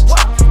house.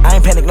 I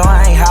ain't panic, no,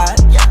 I ain't hide.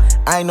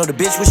 I ain't know the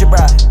bitch was your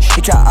bride.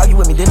 He tried to argue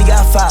with me, then he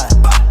got fired.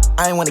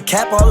 I ain't wanna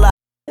cap all lie.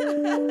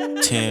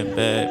 10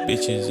 bad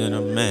bitches in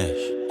a mash.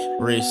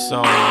 Rich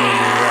song, when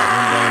you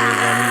walking down,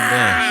 it's on me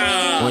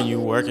dance. When you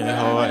working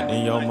hard,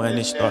 then your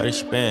money start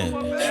expanding. I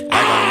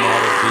got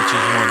model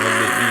bitches wanna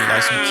lick me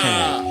like some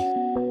candy.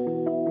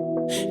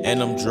 And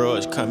them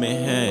drugs come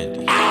in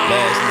handy.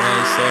 Last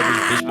name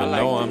Savage, bitch, but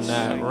no, I'm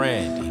not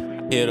Randy.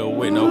 Hit her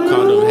with no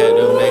condom, had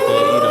to make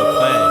her eat a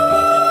plan B.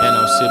 And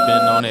I'm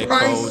sipping on that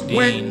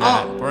codeine,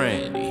 not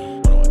brandy.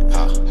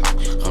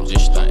 I'm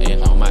just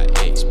stunting on my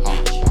ex,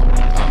 bitch.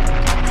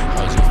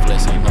 I'm just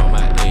flexing on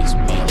my ex,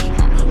 bitch.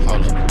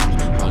 Hold up,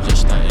 I'm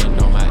just stunting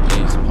on my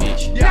ex,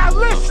 bitch. Now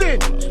listen,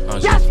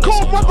 that's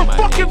called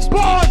motherfucking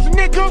bars,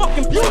 nigga.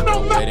 You know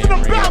nothing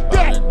about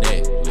that.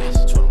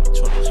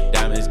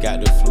 Diamonds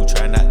got the flu,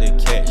 try not to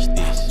catch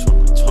this.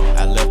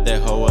 I left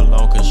that hoe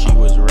alone cause she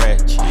was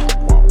ratchet.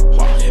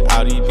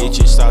 All these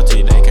bitches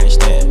salty, they can't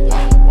stand.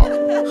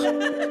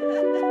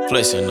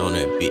 Flexing on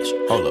that bitch,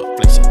 hold up,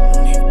 flexing on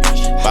that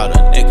bitch. Bought a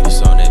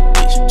necklace on that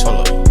bitch,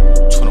 hold up.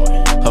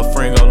 Her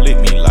friend gon' lick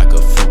me like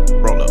a fruit.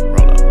 Roll up,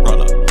 roll up,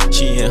 roll up.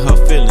 She and her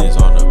feelings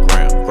on the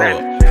ground, roll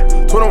up.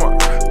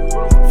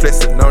 21,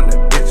 flexing on that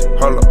bitch,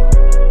 hold up.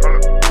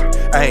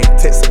 I ain't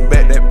texting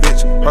back that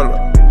bitch, hold up.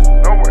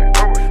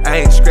 I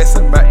ain't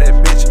stressing about that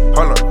bitch,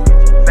 hold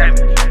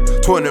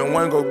up.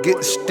 21, go get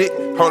the stick,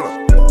 hold up.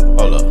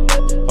 Hold up,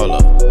 hold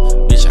up.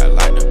 Bitch, I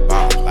like the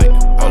ball, like the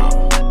hold up,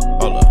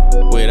 hold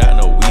up. Without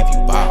no weave,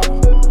 you ball,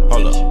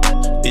 hold up.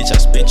 Bitch, I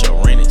spent your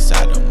rent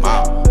inside the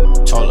mall,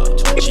 hold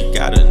up. She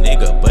got a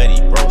nigga, but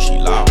he broke, she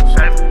lost.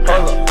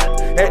 Hold up,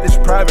 at this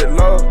private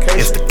location.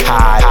 It's the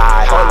Cod.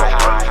 Hold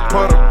up,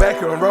 put her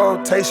back in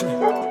rotation.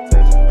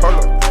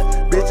 Hold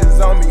up, bitches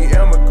on me,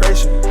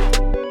 immigration.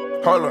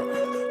 Hold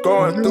up,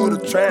 going through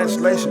the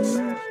translations.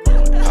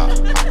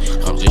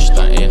 I'm just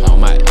stunting on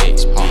my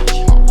ex,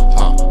 bitch.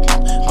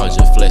 I'm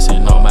just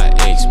flexing on my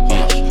ex,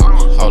 bitch.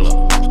 Hold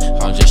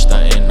up, I'm just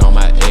stunting on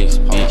my ex,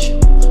 bitch.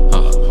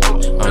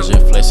 I'm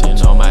just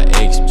flexing on my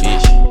ex,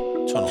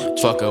 bitch.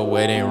 Fuck a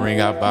wedding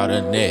ring, I bought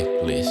a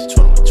necklace.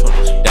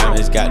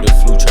 Diamonds got the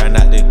flu, try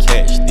not to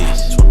catch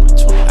this.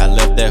 I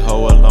left that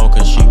hoe alone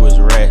cause she was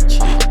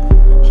ratchet.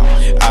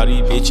 All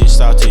these bitches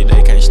salty,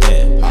 they can't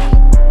stand.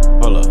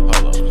 Hold up,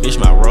 bitch,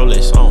 my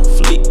Rolex on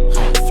fleek,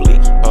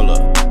 hold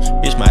up,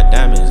 bitch, my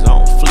diamonds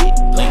on fleek,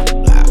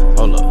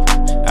 hold up,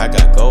 I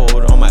got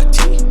gold on my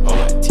teeth,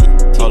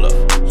 hold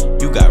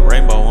up, you got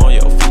rainbow on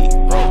your feet,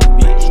 bro,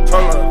 bitch.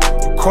 Hold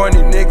up, corny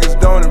niggas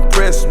don't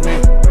impress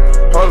me.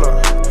 Hold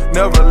up,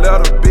 never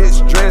let a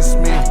bitch dress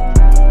me.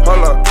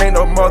 Hold up, can't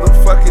no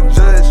motherfucking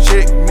judge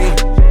check me.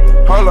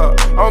 Hold up,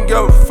 I don't give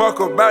a fuck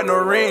about no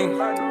ring.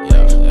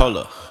 Yeah, hold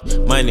up,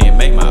 money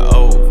make my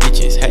old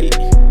bitches hate.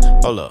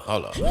 Hold up,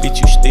 bitch,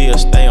 you still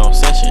stay on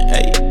session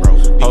 8, bro.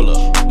 Hold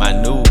up, my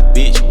new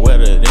bitch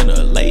wetter than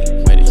a lake.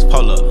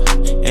 Hold up,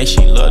 and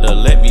she love to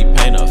let me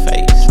paint her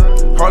face.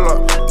 Hold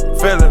up,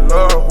 fell in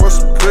love with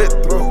some good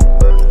through.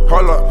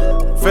 Hold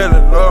up, fell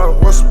in love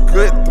with some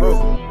good through.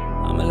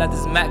 I'ma let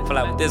this Mac pull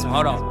out with this one,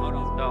 hold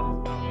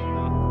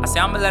on. I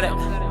say I'ma let it,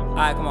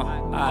 alright, come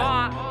on,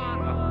 alright.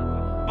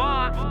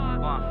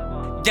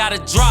 Got a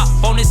drop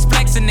on this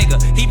flexin' nigga.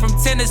 He from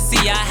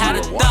Tennessee, I had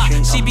a thought.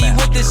 She be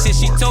with this shit,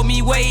 she told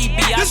me where he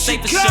be. I say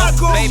for sure,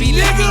 baby,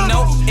 let me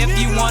know if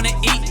you wanna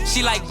eat.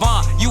 She like,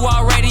 Vaughn, you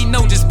already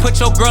know, just put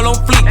your girl on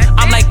fleek.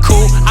 I'm like,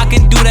 cool, I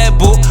can do that,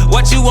 boo.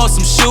 What you want,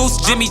 some shoes?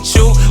 Jimmy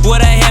Choo,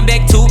 with a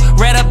handbag too.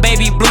 Red up,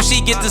 baby blue,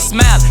 she get the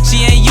smile.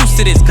 She ain't used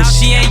to this, cause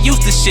she ain't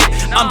used to shit.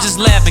 I'm just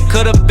laughing,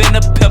 could've been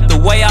a pimp, the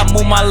way I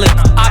move my lip.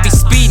 I be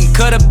speeding,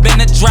 could've been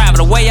a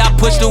driver, the way I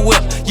push the whip.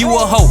 You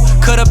a hoe,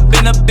 could've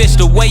been a bitch,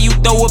 the way you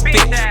throw a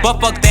fit.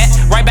 But fuck that,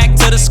 right back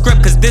to the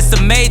script, cause this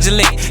a major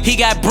lick. He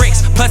got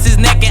bricks, plus his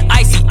neck and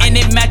icy, and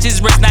it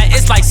matches wrist. Now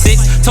it's like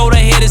 6, told her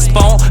hit his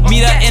phone,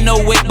 meet her in the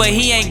wick, but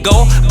he ain't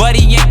go. But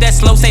he ain't that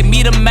slow, say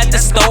meet him at the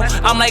store.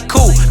 I'm like,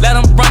 cool, let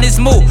him run his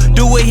move,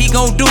 do what he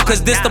gon' do,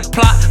 cause this the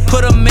plot.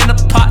 Put him in a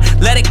pot,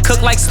 let it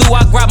cook like stew,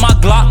 I grab my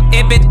Glock.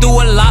 It been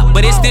through a lot,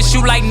 but it's this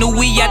shoe like new,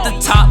 we at the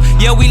top.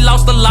 Yeah, we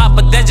lost a lot,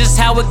 but that's just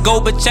how it go.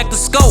 But check the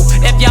scope,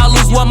 if y'all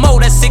lose one more,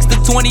 that's 6 to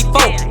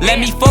 24. Let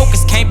me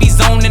focus, can't be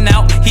zoning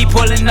out. He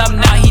pulling up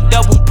now, he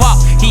double pop.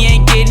 He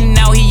ain't getting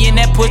out, he in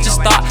that push to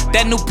start.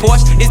 That new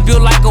Porsche is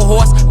built like a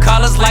horse.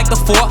 colors like the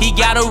fork. He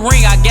got a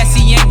ring, I guess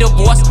he ain't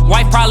divorced.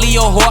 Wife probably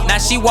a whore. Now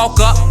she woke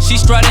up, she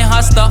strutting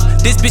her stuff.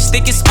 This bitch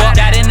thick as fuck.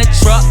 Got in the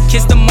truck,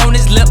 kissed him on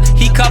his lip.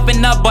 He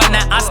cuffing up, but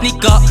now I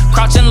sneak up,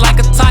 crouching like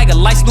a tiger,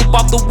 like Snoop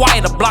off the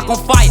wire, the block on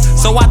fire.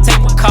 So I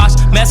take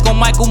precaution, mask on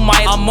Michael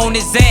Myers. I'm on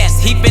his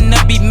ass, he finna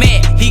be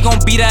mad. He gon'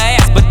 beat her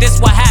ass, but this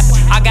what happened.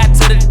 I got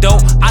to the door,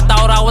 I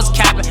thought I was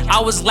capping. I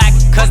was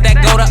lacking, cause that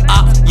go to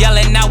up,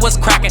 yelling I was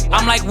cracking.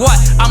 I'm like, what?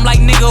 I'm like,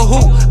 nigga,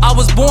 who? I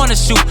was born to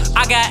shoot,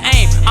 I got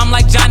aim. I'm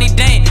like Johnny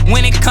Dane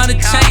when it come to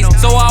chains.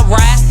 So I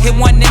rise, hit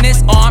one in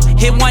his arm,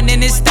 hit one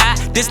in his thigh.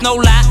 This no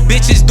lie,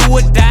 bitches do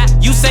or die.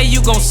 You say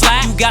you gon'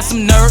 slide, you got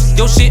some nerve.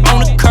 Your shit on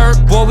the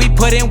curb, boy, we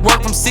put in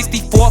work from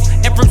 64th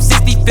and from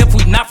 65th,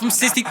 we not from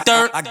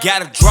 63rd. I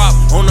got a drop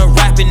on a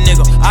rapping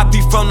nigga, I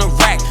be from the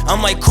rack.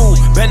 I'm like, cool,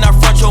 better not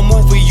front your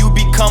movie, you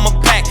become a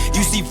pack.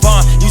 You see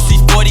Vaughn, you see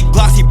 40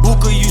 Glossy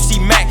Booker, you see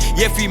Mac.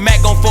 Yeah, free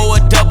Mac gon' for a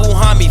double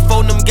homie,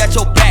 phone them got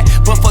your back.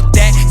 But fuck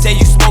that, say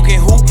you smoking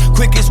who?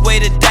 Quickest way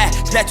to die,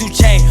 snap 2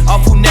 chain,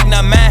 off who neck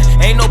not mine.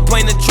 Ain't no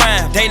point in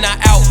trying, they not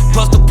out,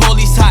 plus the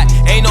police hot.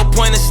 Ain't no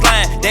point in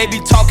slime, they be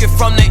talking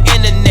from the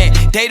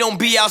internet. They don't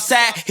be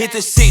outside, hit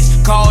the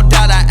 6, call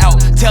Dada out,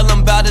 tell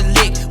them about a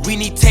lick. We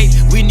need tape,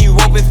 we need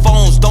roving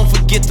phones, don't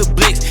forget the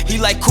blicks. He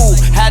like, cool,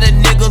 how the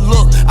nigga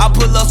look? I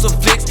pull up some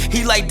flicks.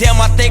 He like,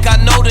 damn, I think I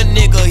know the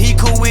nigga. He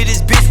cool with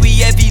his bitch, we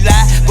heavy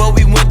lie. But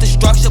we went the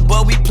structure,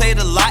 but we played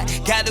a lot.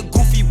 Got a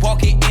goofy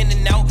walking in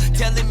and out,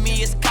 telling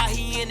me it's Kai,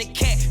 he in the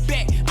cat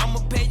back. I'ma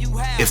pay you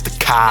half. It's the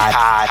Cod